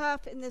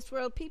tough in this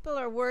world. People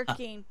are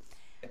working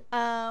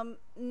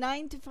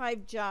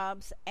 9-to-5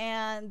 jobs,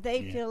 and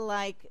they feel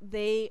like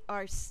they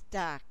are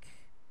stuck.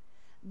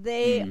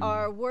 They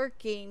are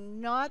working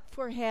not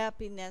for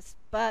happiness,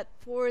 but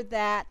for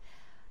that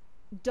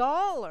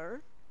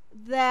dollar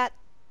that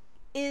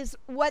is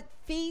what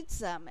feeds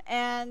them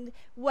and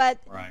what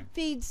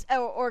feeds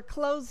or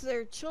clothes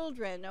their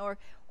children,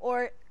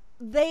 or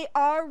they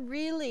are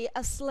really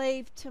a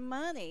slave to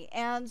money.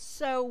 And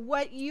so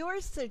what you're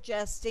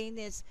suggesting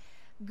is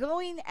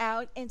going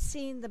out and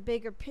seeing the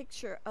bigger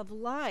picture of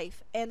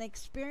life and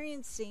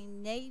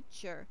experiencing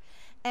nature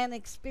and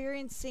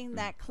experiencing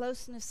that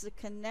closeness of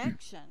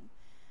connection,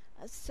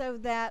 so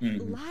that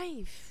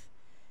life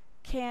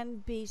can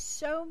be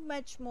so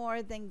much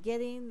more than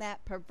getting that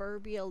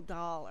proverbial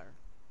dollar.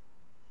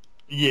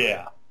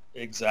 Yeah,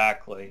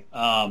 exactly.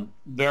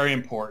 Very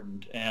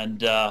important.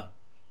 And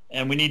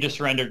we need to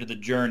surrender to the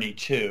journey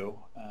too.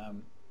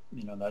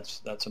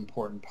 That's an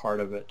important part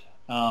of it.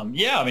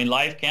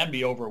 Life can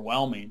be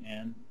overwhelming,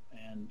 and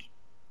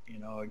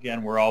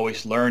again, we're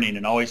always learning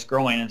and always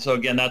growing. And so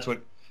again, that's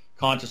what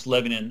conscious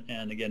living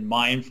and again,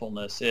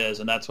 mindfulness is.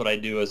 And that's what I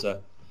do as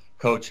a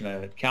coach and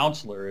a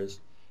counselor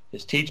is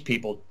teach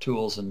people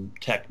tools and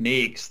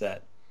techniques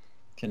that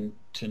can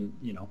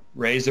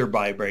raise their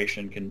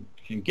vibration, can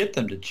get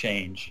them to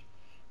change.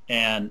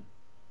 And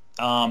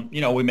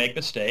we make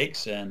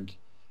mistakes, and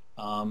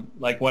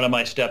like one of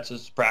my steps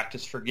is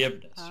practice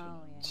forgiveness.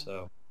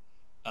 So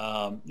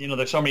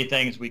there's so many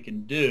things we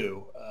can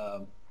do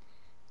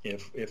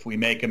if we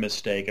make a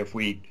mistake, if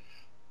we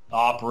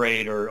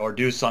operate or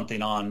do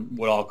something on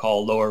what I'll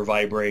call lower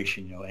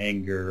vibration,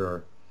 anger,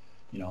 or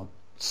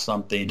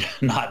something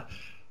not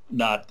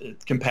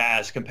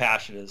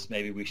compassionate as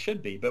maybe we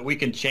should be. But we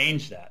can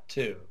change that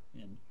too,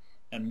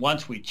 and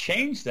once we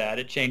change that,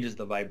 it changes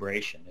the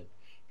vibration. It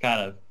kind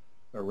of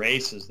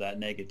erases that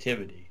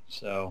negativity.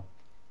 So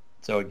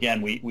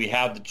again, we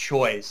have the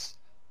choice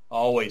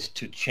always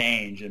to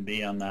change and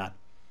be on that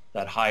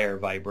higher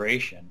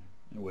vibration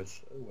with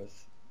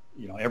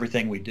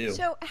everything we do.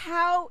 So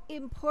how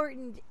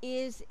important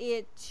is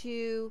it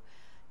to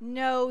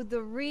know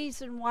the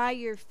reason why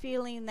you're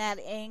feeling that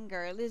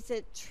anger? Is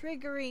it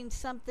triggering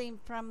something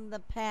from the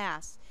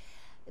past?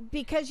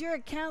 Because you're a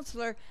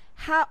counselor,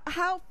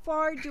 how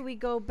far do we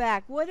go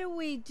back? What do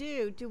we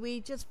do? Do we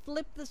just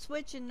flip the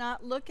switch and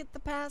not look at the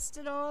past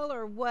at all,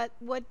 or what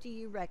do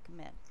you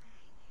recommend?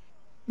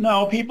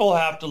 No, people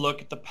have to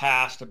look at the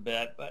past a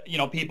bit, but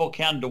people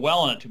can dwell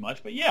on it too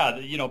much. But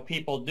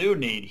people do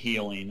need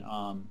healing,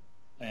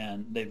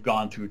 and they've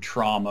gone through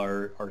trauma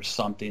or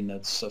something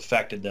that's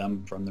affected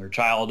them from their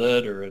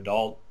childhood or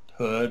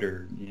adulthood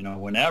or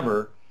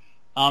whenever.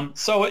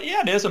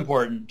 It is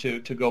important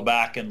to go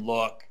back and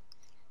look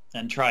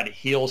and try to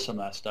heal some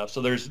of that stuff.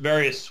 So there's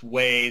various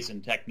ways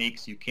and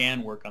techniques you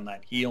can work on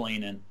that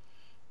healing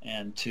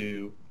and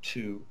to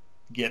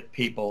get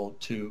people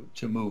to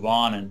move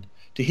on and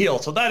to heal.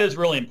 So that is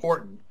really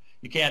important.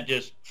 You can't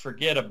just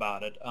forget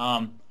about it.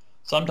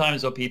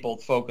 Sometimes though, people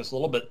focus a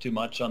little bit too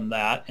much on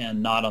that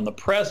and not on the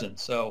present.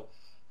 So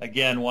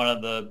again, one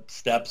of the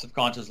steps of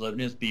conscious living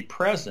is be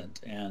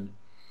present. And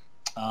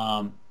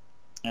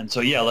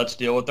so let's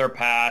deal with our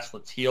past.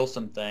 Let's heal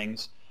some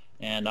things.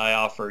 And I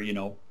offer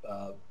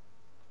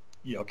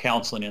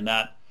counseling in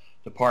that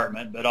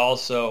department, but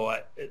also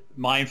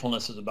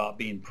mindfulness is about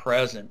being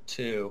present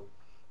too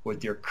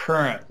with your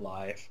current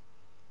life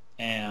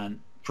and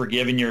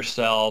forgiving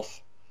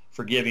yourself,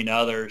 forgiving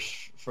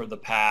others for the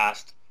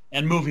past,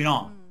 and moving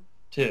on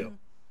too,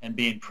 and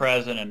being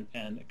present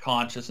and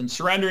conscious and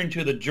surrendering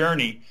to the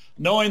journey,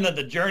 knowing that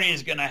the journey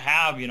is going to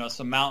have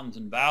some mountains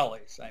and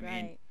valleys. I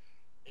mean,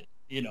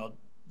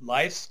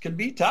 life can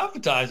be tough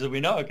at times, as we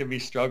know. It can be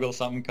struggle,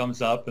 something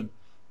comes up,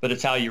 but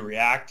it's how you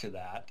react to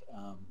that,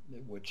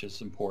 which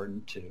is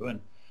important too. And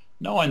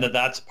knowing that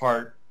that's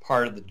part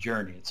part of the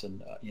journey. It's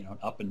an an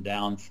up and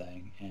down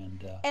thing,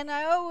 and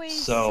I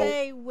always so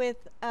say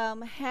with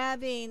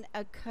having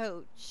a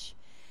coach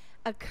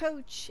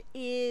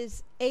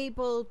is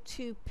able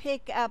to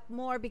pick up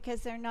more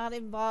because they're not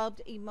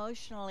involved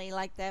emotionally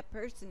like that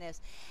person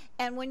is.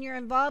 And when you're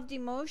involved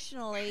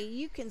emotionally,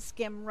 you can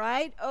skim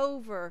right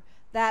over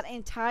that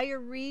entire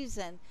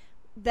reason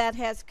that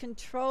has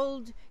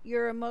controlled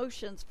your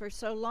emotions for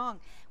so long.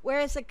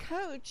 Whereas a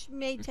coach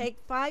may take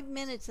 5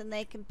 minutes and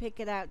they can pick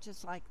it out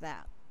just like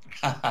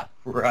that.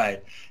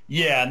 Right.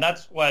 Yeah, and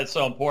that's why it's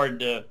so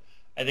important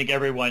I think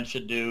everyone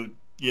should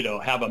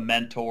have a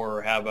mentor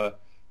or have a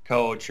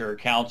coach or a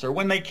counselor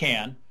when they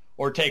can,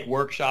 or take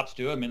workshops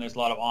too. I mean, there's a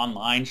lot of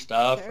online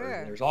stuff,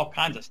 Sure. or there's all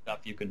kinds of stuff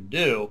you can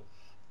do.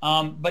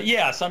 But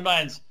yeah,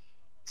 sometimes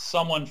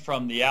someone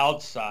from the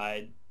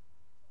outside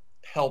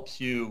helps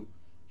you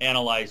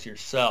analyze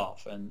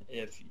yourself. And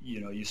if,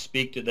 you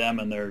speak to them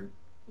and they're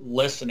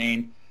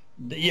listening,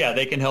 yeah,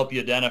 they can help you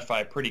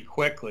identify pretty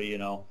quickly,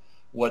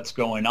 what's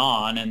going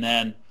on. And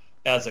then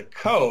as a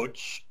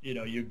coach,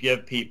 you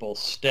give people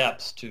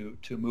steps to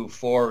move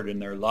forward in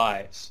their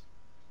lives.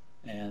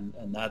 And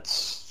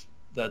that's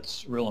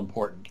real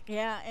important.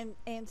 Yeah,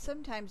 and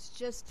sometimes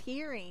just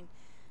hearing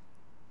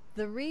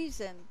the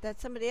reason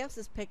that somebody else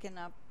is picking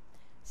up,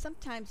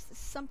 sometimes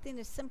something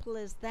as simple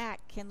as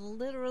that can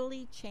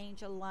literally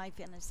change a life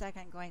in a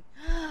second, going,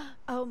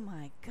 oh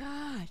my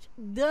gosh,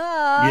 duh,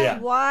 Yeah.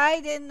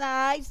 why didn't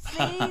I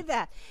see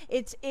that?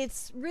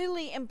 It's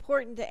really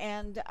important,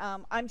 and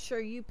I'm sure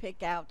you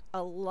pick out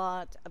a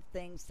lot of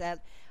things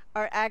that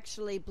are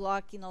actually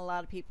blocking a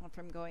lot of people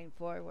from going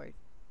forward.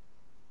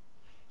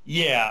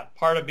 Yeah,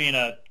 part of being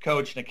a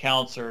coach and a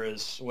counselor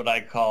is what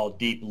I call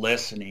deep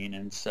listening.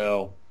 And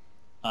so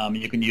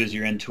you can use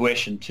your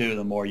intuition too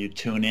the more you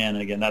tune in.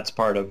 And again, that's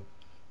part of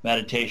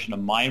meditation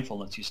and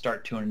mindfulness. You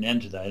start tuning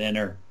into that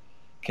inner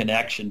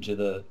connection to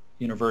the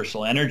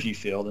universal energy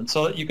field, and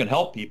so that you can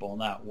help people in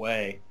that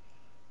way.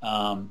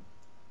 And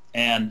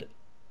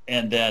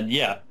then,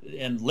 yeah,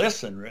 and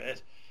listen.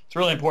 It's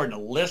really important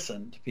to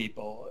listen to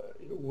people.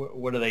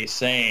 What are they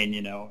saying,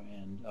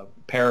 and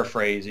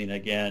paraphrasing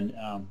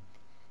again.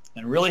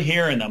 And really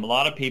hearing them. A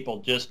lot of people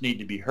just need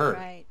to be heard.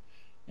 Right.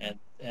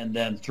 And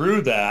then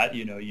through that,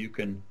 you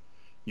can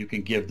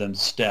give them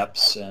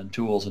steps and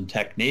tools and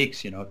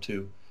techniques,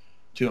 to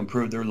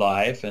improve their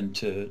life and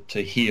to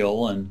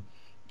heal and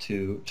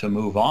to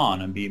move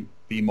on and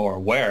be more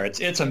aware.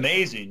 It's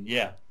amazing,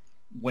 yeah,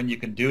 when you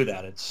can do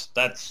that.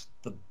 That's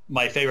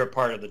my favorite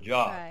part of the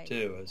job. Right.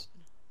 Too,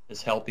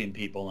 is helping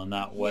people in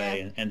that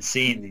way. Yeah. and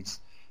seeing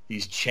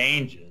these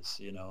changes,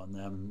 and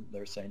then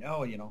they're saying,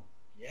 oh,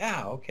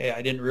 yeah, okay,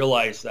 I didn't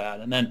realize that.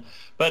 And then,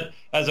 but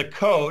as a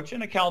coach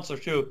and a counselor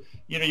too,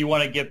 you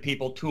want to give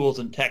people tools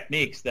and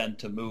techniques then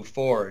to move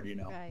forward,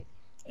 Right.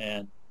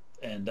 And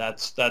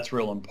that's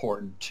real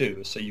important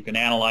too. So you can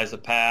analyze the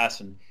past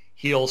and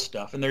heal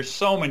stuff. And there's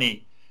so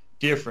many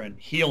different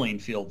healing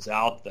fields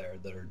out there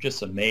that are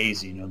just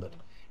amazing, that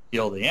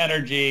heal the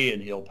energy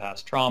and heal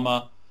past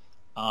trauma.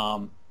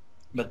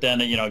 But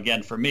then,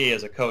 again, for me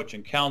as a coach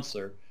and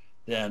counselor,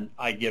 then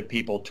I give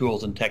people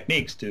tools and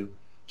techniques to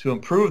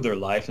improve their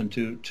life and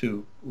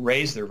to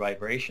raise their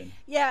vibration.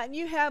 Yeah, and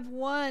you have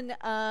one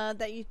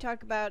that you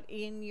talk about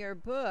in your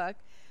book,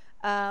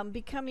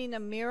 becoming a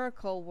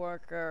miracle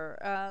worker.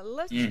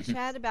 Let's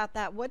chat about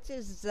that. What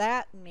does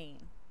that mean?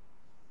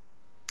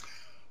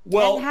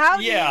 Well, and how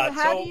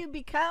do you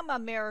become a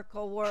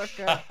miracle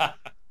worker?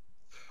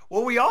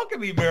 Well, we all can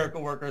be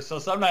miracle workers. So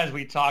sometimes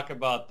we talk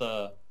about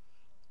the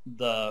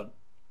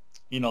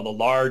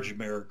large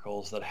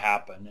miracles that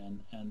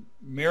happen, and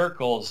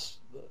miracles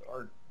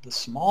are the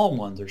small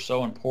ones are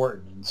so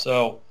important. And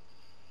so,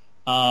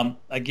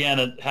 again,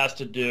 it has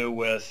to do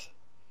with,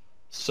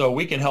 so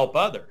we can help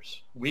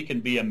others. We can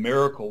be a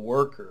miracle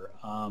worker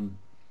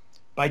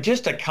by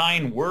just a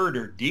kind word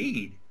or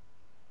deed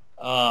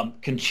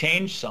can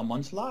change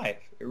someone's life.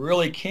 It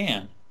really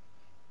can.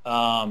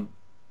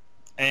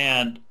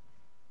 And,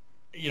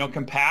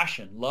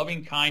 compassion,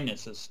 loving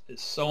kindness is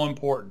so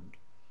important.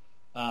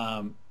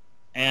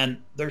 And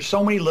there's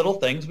so many little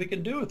things we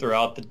can do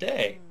throughout the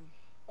day.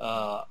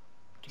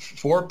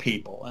 For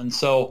people. And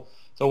so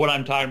what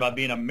I'm talking about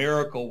being a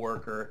miracle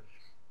worker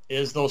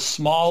is those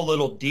small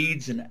little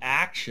deeds and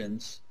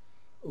actions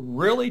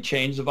really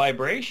change the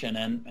vibration,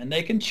 and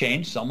they can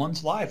change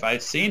someone's life.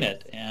 I've seen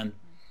it. And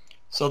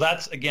so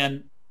that's,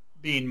 again,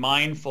 being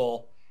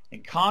mindful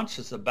and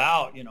conscious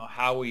about,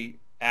 how we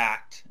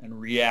act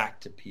and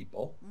react to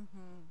people,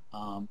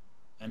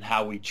 and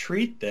how we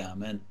treat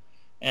them.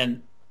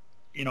 And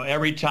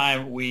every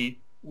time we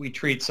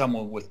treat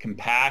someone with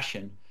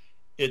compassion,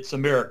 it's a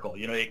miracle.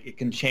 It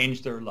can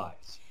change their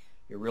lives.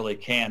 It really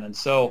can. And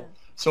so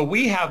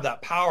we have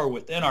that power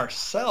within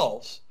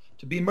ourselves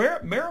to be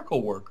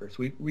miracle workers.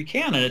 We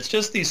can. And it's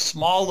just these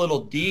small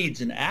little deeds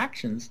and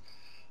actions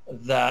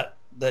that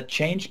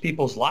change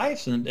people's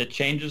lives, and it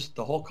changes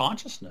the whole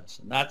consciousness.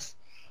 And that's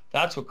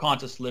what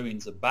conscious living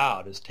is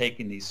about, is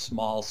taking these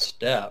small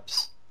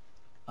steps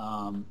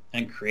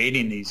and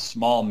creating these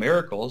small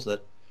miracles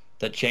that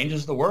that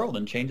changes the world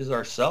and changes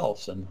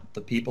ourselves and the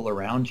people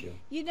around you.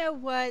 You know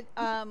what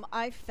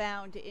I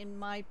found in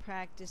my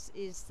practice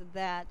is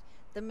that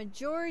the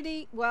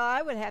majority, well,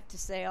 I would have to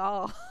say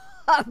all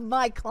of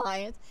my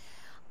clients,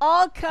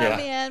 all come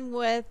in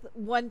with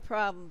one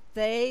problem.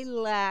 They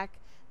lack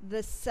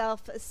the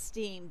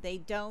self-esteem. They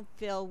don't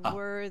feel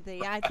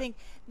worthy. I think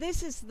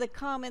this is the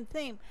common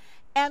theme.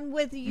 And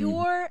with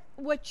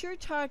what you're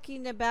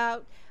talking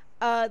about,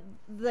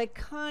 the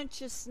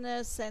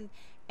consciousness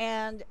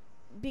and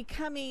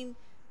becoming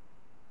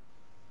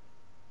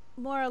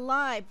more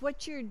alive,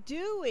 what you're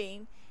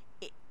doing,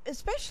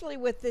 especially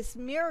with this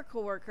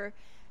miracle worker,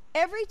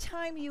 every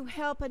time you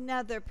help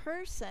another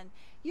person,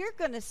 you're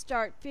going to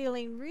start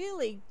feeling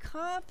really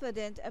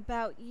confident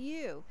about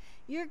you.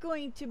 You're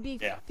going to be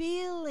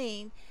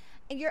feeling,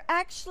 and you're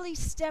actually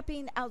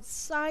stepping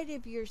outside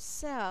of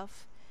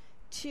yourself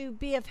to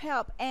be of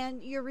help,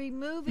 and you're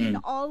removing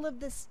all of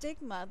the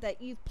stigma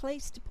that you've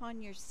placed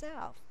upon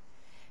yourself.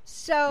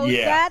 So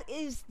that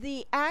is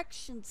the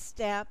action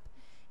step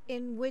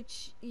in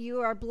which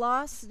you are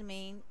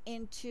blossoming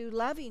into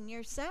loving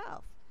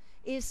yourself,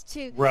 is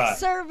to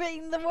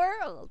serving the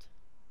world.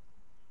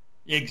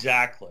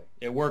 Exactly.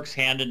 It works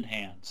hand in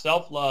hand.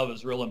 Self-love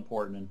is real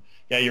important. And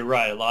yeah, you're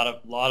right. A lot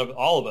of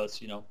all of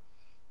us,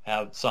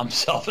 have some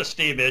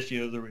self-esteem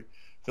issues, or we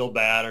feel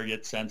bad or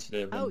get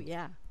sensitive.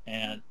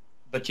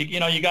 But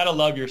you got to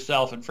love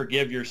yourself and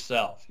forgive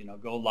yourself.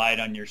 Go light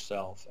on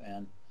yourself,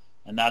 and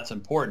that's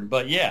important.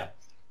 But yeah,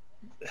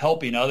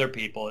 helping other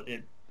people,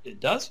 it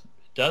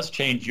does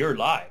change your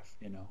life.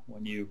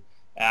 When you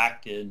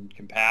act in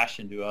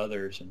compassion to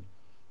others and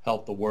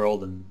help the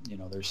world, and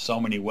there's so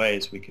many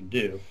ways we can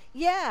do.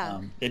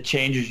 It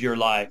changes your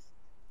life.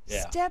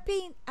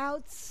 Stepping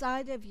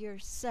outside of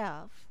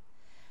yourself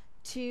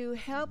to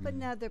help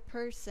another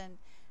person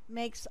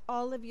makes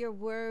all of your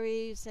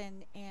worries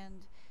and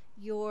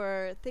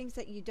your things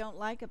that you don't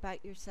like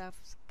about yourself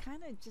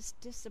kind of just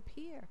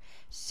disappear.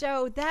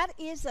 So that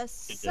is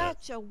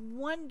such a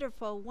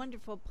wonderful,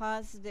 wonderful,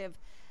 positive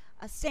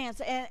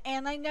stance.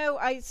 And I know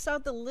I saw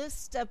the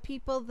list of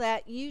people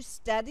that you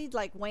studied,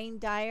 like Wayne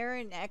Dyer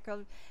and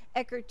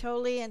Eckhart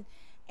Tolle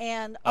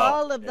and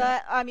all of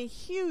that. I mean,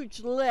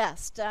 huge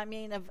list. I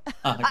mean, of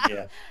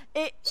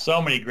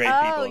so many great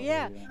people. Oh,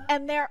 yeah.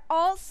 And they're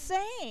all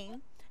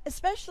saying,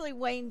 especially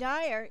Wayne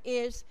Dyer,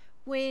 is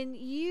when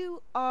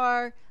you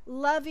are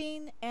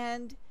loving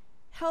and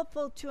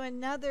helpful to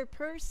another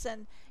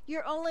person,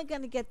 you're only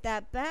going to get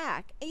that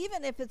back,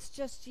 even if it's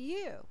just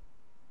you.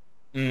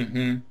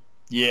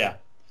 Yeah.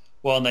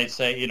 Well, and they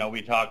say,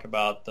 we talk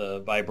about the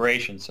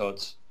vibration, so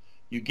it's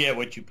you get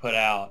what you put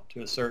out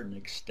to a certain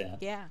extent.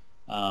 Yeah.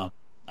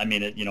 I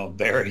mean, it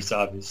varies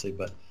obviously,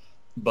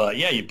 but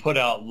yeah, you put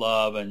out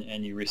love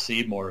and you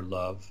receive more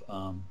love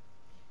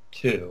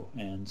too,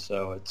 and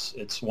so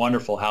it's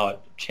wonderful how it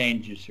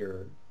changes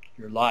your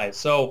life.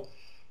 So,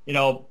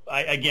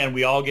 again,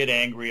 we all get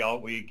angry,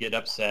 we get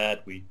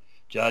upset, we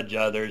judge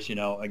others.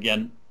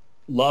 Again,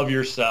 love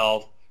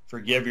yourself,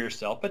 forgive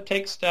yourself, but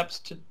take steps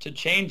to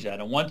change that.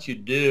 And once you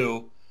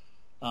do,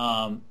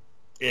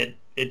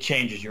 it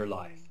changes your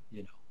life.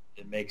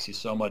 It makes you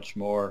so much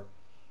more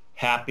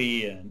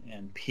happy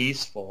and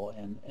peaceful.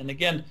 And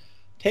again,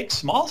 take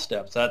small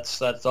steps.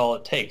 That's all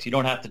it takes. You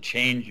don't have to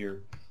change your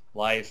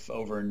life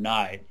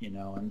overnight.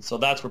 And so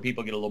that's where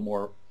people get a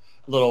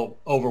little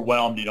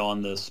overwhelmed,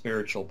 on the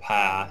spiritual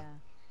path.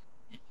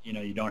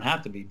 You don't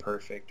have to be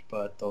perfect,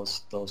 but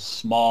those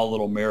small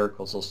little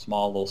miracles, those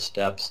small little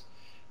steps,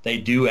 they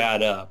do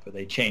add up.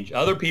 They change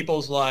other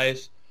people's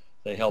lives,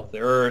 they help the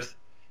earth,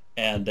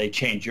 and they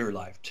change your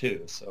life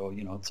too. So,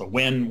 it's a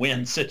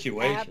win-win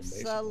situation.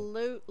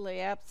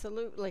 Absolutely,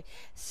 absolutely.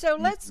 So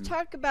let's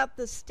talk about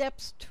the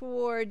steps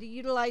toward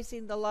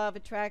utilizing the law of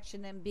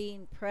attraction and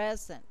being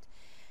present.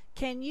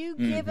 Can you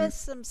give us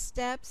some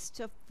steps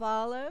to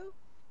follow?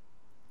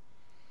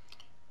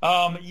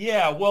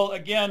 Yeah, well,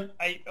 again,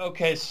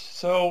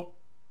 so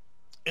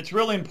it's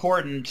really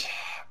important.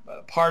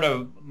 Part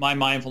of my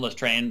mindfulness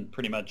training,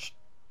 pretty much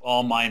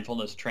all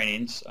mindfulness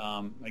trainings,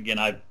 again,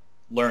 I've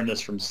learned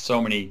this from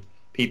so many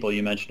people.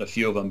 You mentioned a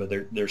few of them, but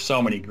there's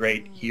so many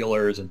great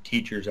healers and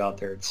teachers out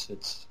there.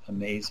 It's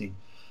amazing.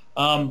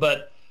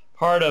 But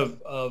part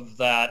of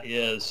that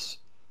is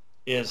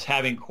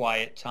having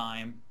quiet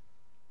time,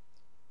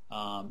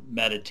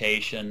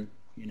 meditation,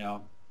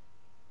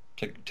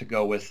 to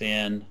go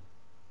within,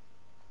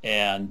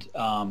 and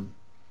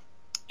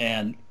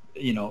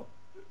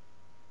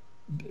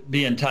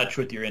be in touch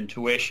with your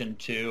intuition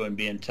too, and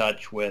be in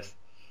touch with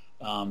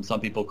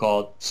some people call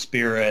it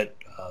spirit,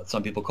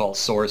 some people call it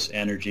source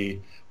energy.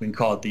 We can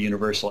call it the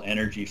universal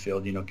energy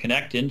field.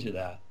 Connect into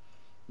that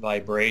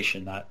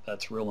vibration.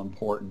 That's real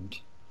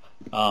important.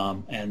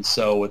 And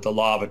so with the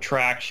law of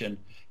attraction,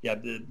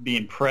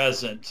 being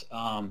present,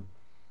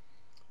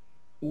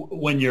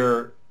 when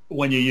you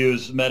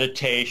use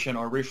meditation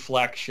or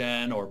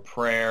reflection or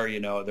prayer,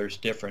 there's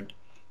different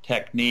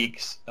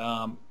techniques.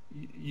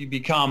 You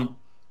become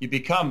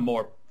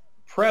more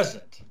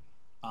present,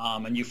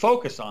 and you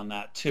focus on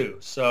that too.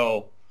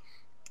 So,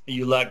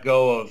 you let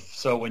go of,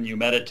 so when you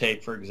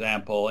meditate, for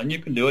example, and you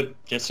can do it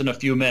just in a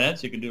few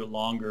minutes, you can do it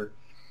longer,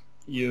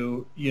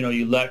 you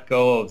let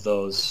go of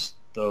those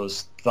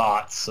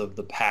thoughts of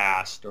the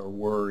past or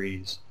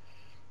worries,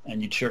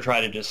 and you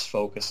try to just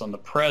focus on the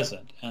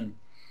present. And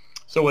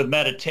so with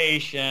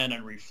meditation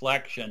and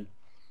reflection,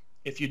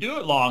 if you do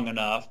it long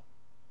enough,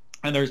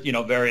 and there's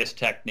various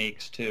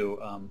techniques too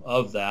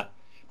of that,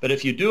 but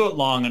if you do it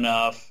long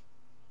enough,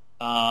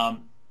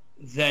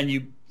 then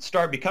you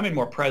start becoming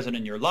more present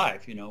in your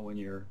life. When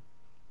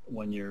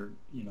you're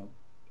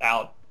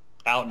out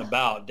and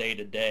about day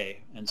to day.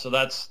 And so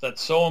that's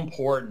so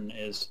important,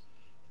 is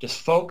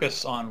just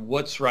focus on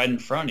what's right in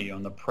front of you,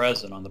 on the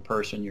present, on the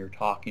person you're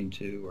talking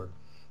to, or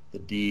the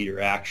deed or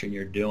action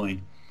you're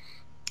doing.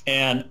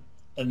 And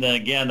then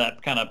again,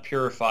 that kind of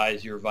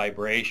purifies your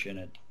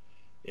vibration.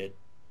 It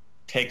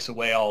takes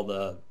away all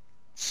the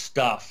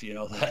stuff,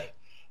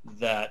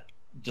 that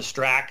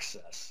distracts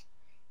us.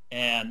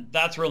 And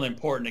that's really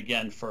important,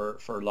 again, for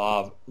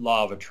law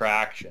of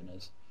attraction,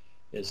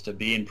 is to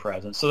being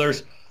present. So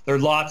there's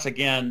lots,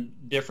 again,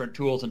 different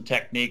tools and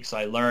techniques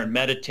I learned.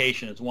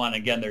 Meditation is one.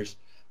 Again, there's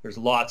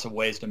lots of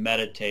ways to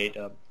meditate.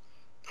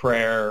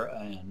 Prayer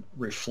and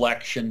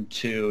reflection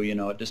too.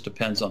 It just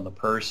depends on the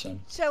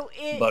person. So,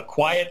 but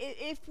quiet.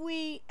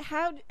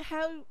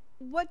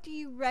 What do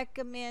you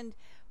recommend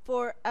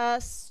for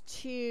us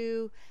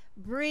to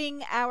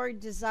bring our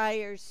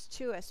desires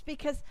to us?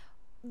 Because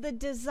the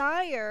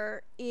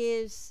desire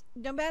is,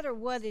 no matter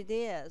what it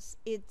is,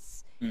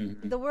 it's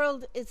the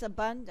world is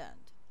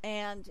abundant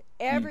and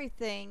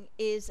everything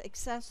is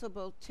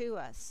accessible to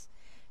us.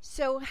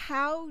 So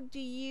how do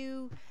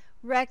you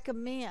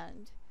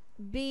recommend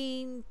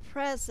being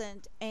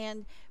present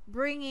and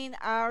bringing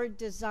our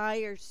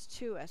desires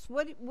to us?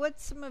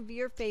 What's some of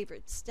your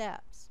favorite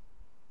steps?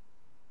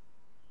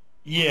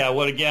 Yeah,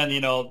 well, again,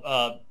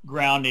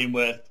 grounding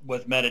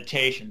with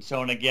meditation.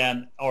 So, and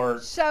again, or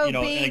and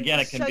again,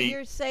 it can be. So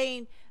you're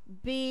saying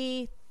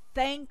be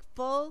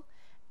thankful,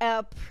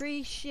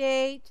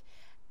 appreciate,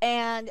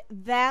 and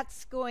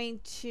that's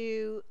going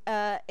to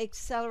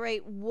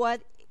accelerate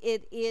what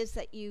it is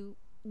that you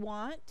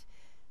want.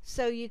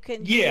 So you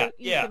can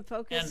can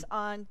focus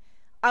on,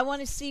 I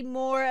want to see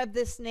more of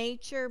this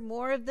nature,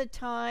 more of the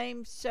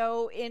time.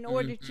 So in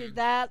order to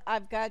that,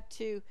 I've got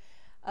to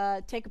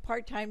take a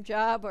part-time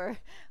job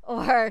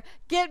or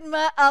get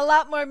a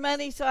lot more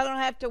money, so I don't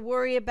have to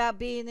worry about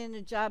being in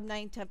a job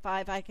 9 to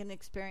 5. I can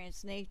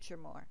experience nature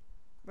more,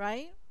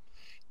 right?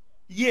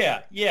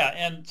 Yeah,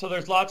 and so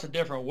there's lots of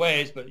different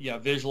ways, but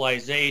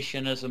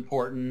visualization is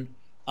important.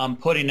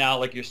 Putting out,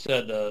 like you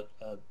said, the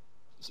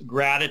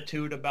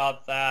gratitude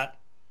about that,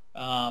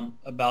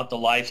 about the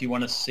life you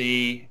want to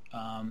see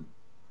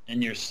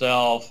in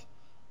yourself.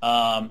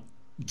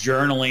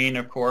 Journaling,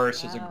 of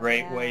course, is a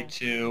great way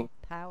to.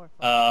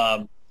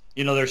 Powerful.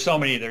 There's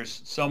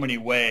so many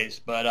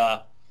ways,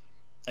 but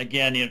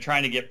again,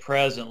 trying to get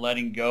present,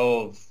 letting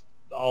go of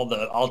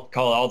I'll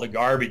call it all the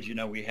garbage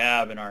we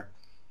have in our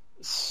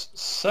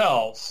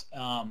selves,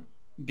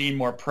 being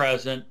more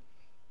present,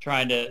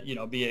 trying to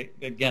be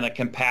a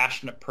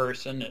compassionate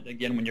person. And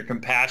again, when you're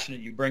compassionate,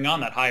 you bring on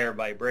that higher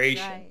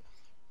vibration. Right.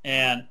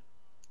 And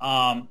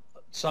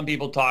some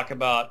people talk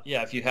about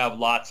if you have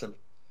lots of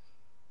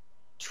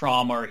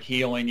trauma or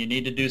healing, you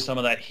need to do some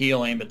of that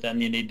healing, but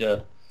then you need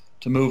to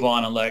move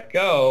on and let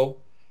go,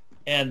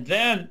 and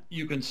then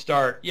you can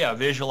start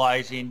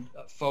visualizing,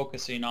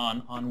 focusing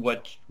on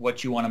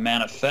what you want to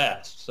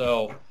manifest.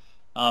 So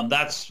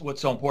that's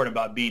what's so important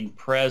about being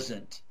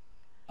present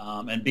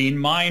and being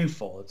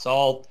mindful. It's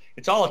all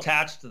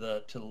attached to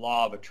the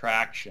law of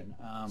attraction.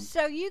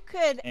 So you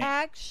could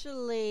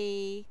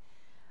actually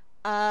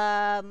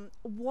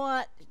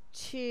want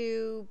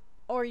to,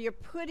 or you're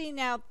putting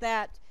out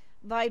that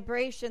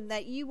vibration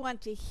that you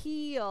want to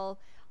heal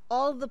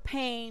all the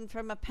pain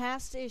from a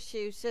past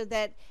issue so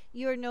that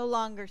you're no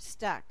longer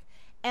stuck.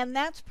 And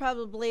that's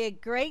probably a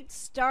great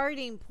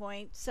starting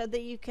point so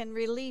that you can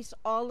release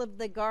all of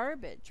the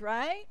garbage,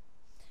 right?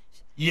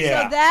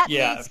 Yeah. So that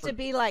needs to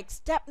be like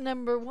step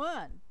number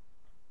 1.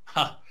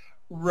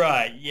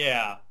 Right,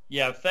 yeah.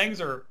 If things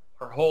are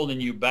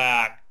holding you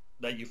back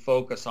that you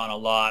focus on a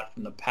lot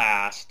from the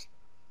past,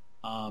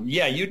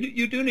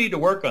 you do need to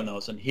work on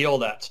those and heal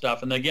that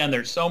stuff. And again,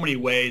 there's so many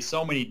ways,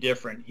 so many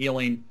different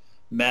healing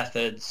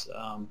methods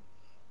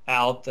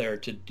out there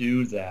to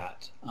do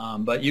that.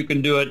 But you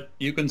can do it.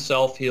 You can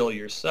self-heal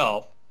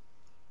yourself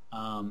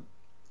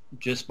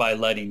just by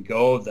letting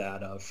go of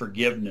that.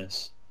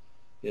 Forgiveness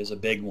is a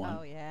big one.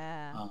 Oh,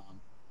 yeah.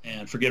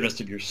 And forgiveness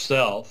of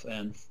yourself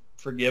and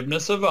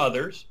forgiveness of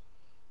others.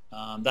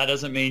 That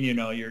doesn't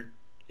mean,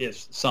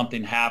 if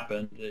something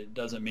happened, it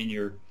doesn't mean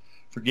you're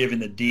forgiving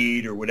the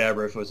deed or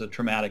whatever if it was a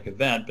traumatic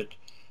event, but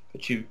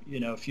if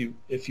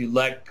you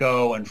let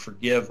go and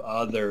forgive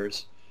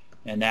others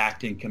and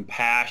act in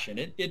compassion,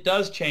 it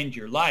does change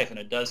your life and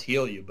it does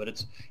heal you. But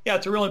it's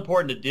really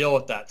important to deal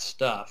with that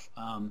stuff.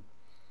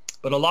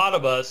 But a lot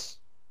of us,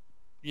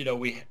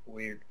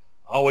 we're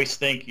always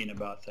thinking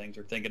about things.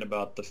 We're thinking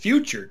about the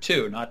future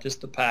too, not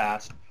just the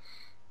past.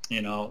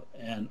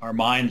 and our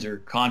minds are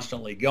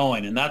constantly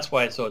going. And that's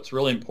why, so it's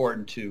really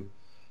important to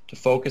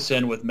focus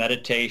in with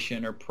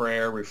meditation or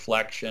prayer,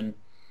 reflection,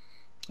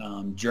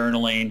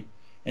 journaling,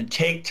 and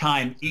take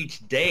time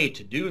each day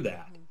to do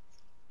that.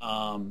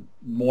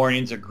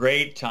 Morning's a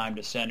great time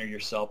to center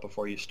yourself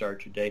before you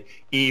start your day.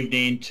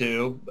 Evening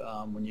too,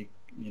 when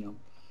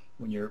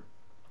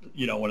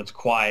it's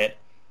quiet.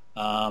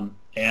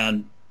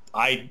 And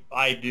I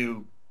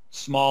do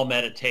small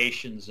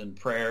meditations and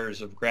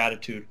prayers of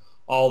gratitude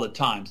all the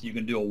time. So you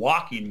can do a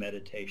walking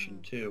meditation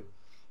too,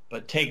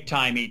 but take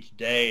time each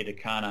day to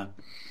kind of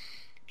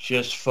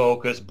just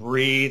focus,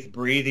 breathe.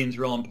 Breathing's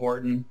real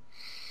important.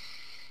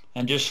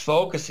 And just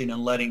focusing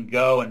and letting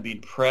go and being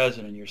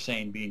present, and you're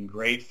saying being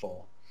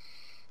grateful.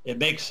 It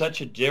makes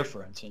such a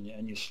difference,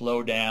 and you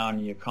slow down,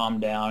 and you calm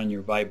down, and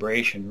your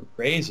vibration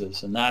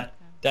raises, and that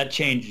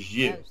changes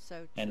you. That's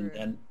so true.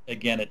 And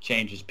again, it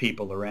changes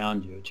people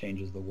around you. It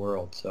changes the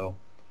world. So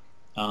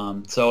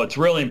it's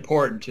really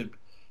important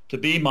to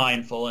be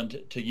mindful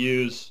and to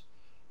use,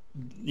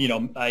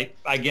 I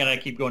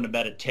keep going to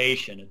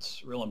meditation.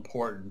 It's real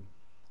important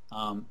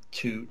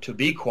to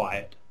be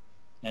quiet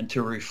and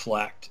to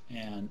reflect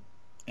and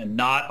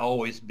not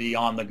always be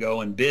on the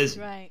go and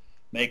busy. Right.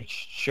 Make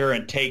sure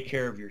and take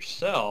care of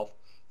yourself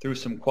through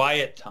some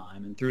quiet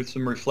time and through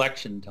some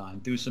reflection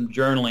time, through some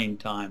journaling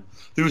time,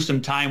 through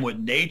some time with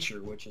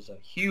nature, which is a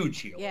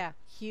huge healer. Yeah,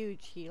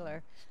 huge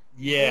healer.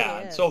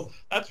 Yeah. So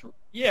that's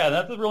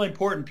really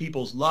important in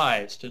people's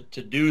lives to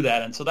do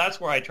that. And so that's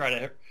where I try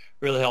to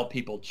really help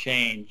people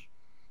change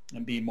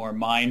and be more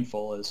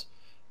mindful, is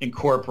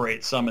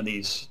incorporate some of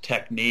these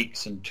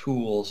techniques and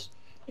tools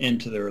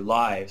into their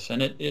lives.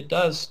 And it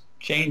does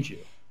change you.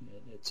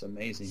 It's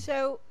amazing.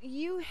 So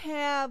you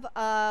have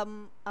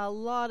a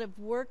lot of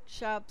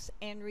workshops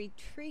and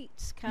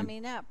retreats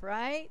coming up,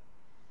 right?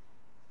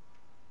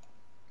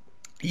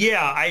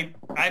 Yeah, I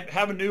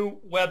have a new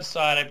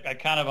website. I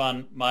kind of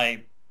on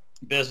my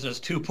business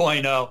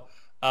 2.0,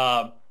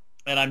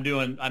 and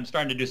I'm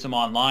starting to do some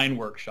online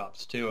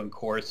workshops too and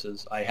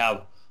courses. I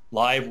have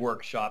live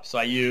workshops. So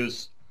I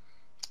use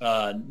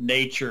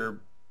nature.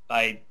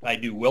 I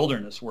do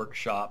wilderness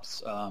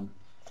workshops. We're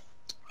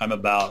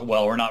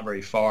not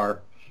very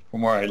far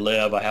from where I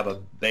live. I have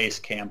a base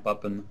camp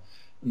up in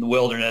the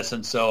wilderness,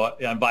 and so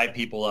I invite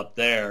people up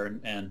there.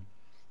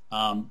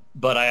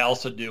 But I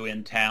also do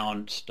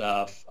in-town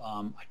stuff.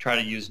 I try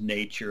to use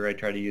nature. I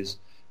try to use,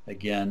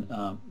 again,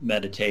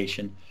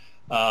 meditation.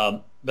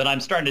 But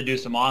I'm starting to do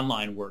some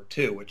online work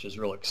too, which is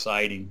real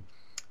exciting.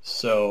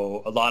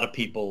 So a lot of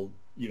people,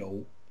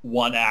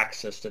 want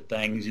access to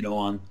things,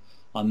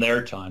 on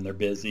their time. They're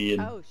busy.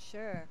 Oh,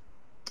 sure.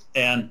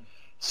 And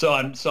so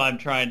I'm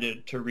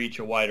trying to reach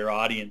a wider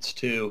audience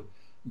too,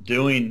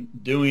 doing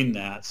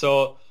that.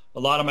 So a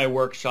lot of my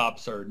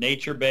workshops are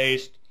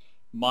nature-based,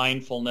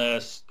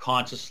 mindfulness,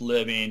 conscious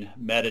living,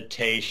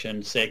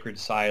 meditation, sacred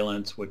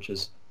silence, which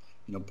is,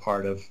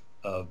 part of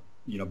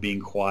being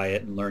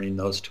quiet and learning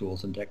those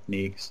tools and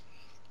techniques.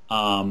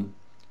 And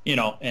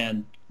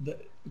the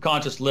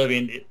conscious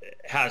living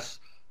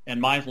and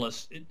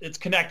mindfulness, it's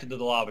connected to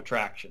the law of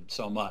attraction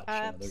so much.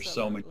 There's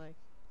so many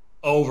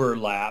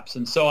overlaps.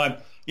 And so I'm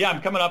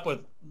coming up with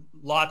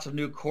lots of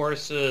new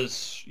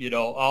courses,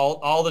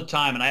 all the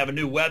time. And I have a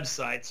new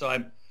website, so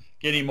I'm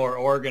getting more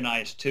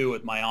organized too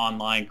with my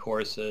online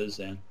courses.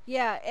 And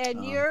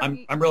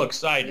I'm real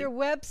excited. Your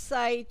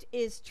website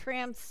is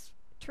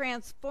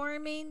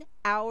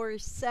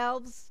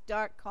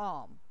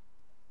transformingourselves.com.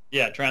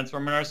 Yeah,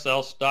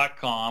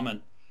 transformingourselves.com.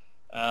 And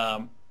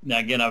now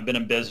again, I've been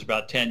in business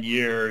about 10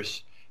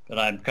 years, but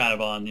I'm kind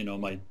of on,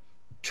 my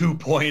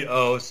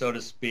 2.0, so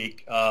to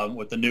speak,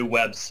 with the new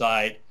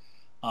website.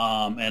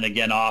 And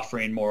again,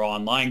 offering more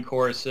online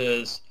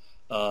courses.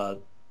 I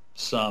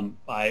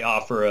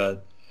offer a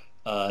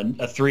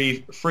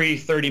free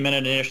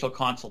 30-minute initial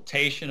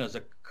consultation as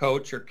a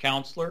coach or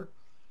counselor,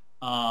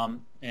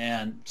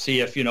 and see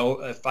if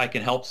I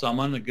can help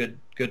someone, a good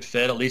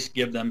fit, at least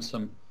give them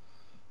some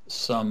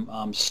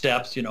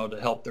steps, to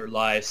help their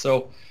lives.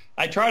 So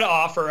I try to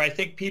offer. I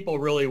think people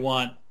really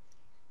want.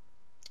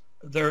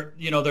 They're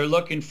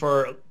looking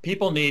for.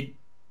 People need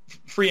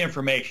free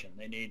information.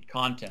 They need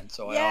content.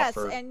 So I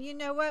offer. Yes, and you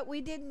know what?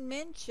 We didn't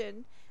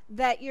mention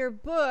that your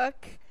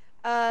book,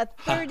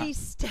 30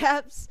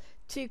 Steps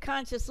to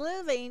Conscious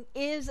Living,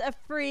 is a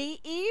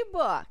free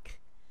ebook.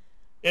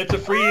 It's a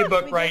free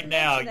ebook right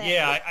now.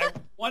 Yeah,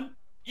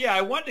 I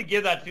want to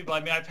give that to people.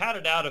 I mean, I've had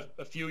it out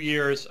a few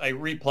years. I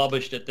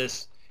republished it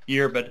this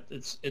year, but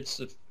it's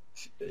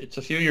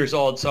a few years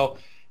old. So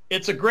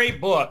it's a great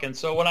book. And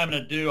so what I'm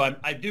going to do,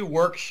 I do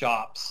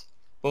workshops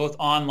both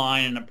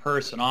online and in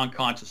person on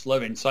conscious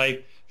living. So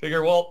I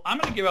figure, well, I'm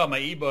going to give out my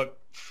ebook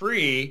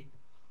free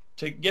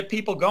to get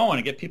people going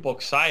and get people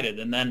excited,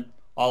 and then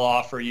I'll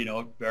offer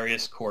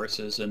various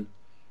courses and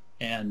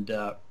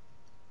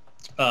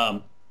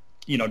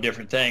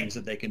different things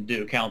that they can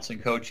do, counseling,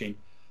 coaching.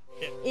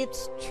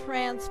 It's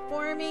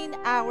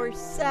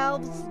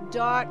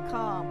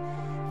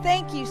transformingourselves.com.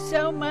 Thank you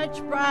so much,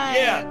 Brian.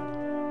 Yeah.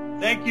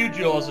 Thank you,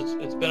 Jules.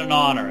 It's been an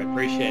honor. I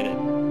appreciate it.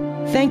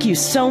 Thank you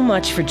so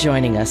much for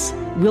joining us.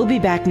 We'll be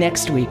back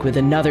next week with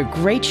another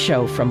great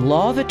show from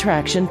Law of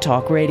Attraction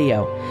Talk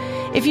Radio.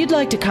 If you'd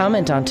like to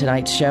comment on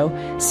tonight's show,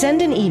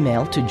 send an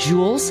email to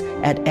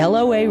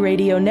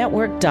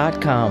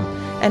jules@loaradionetwork.com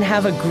and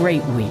have a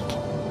great week.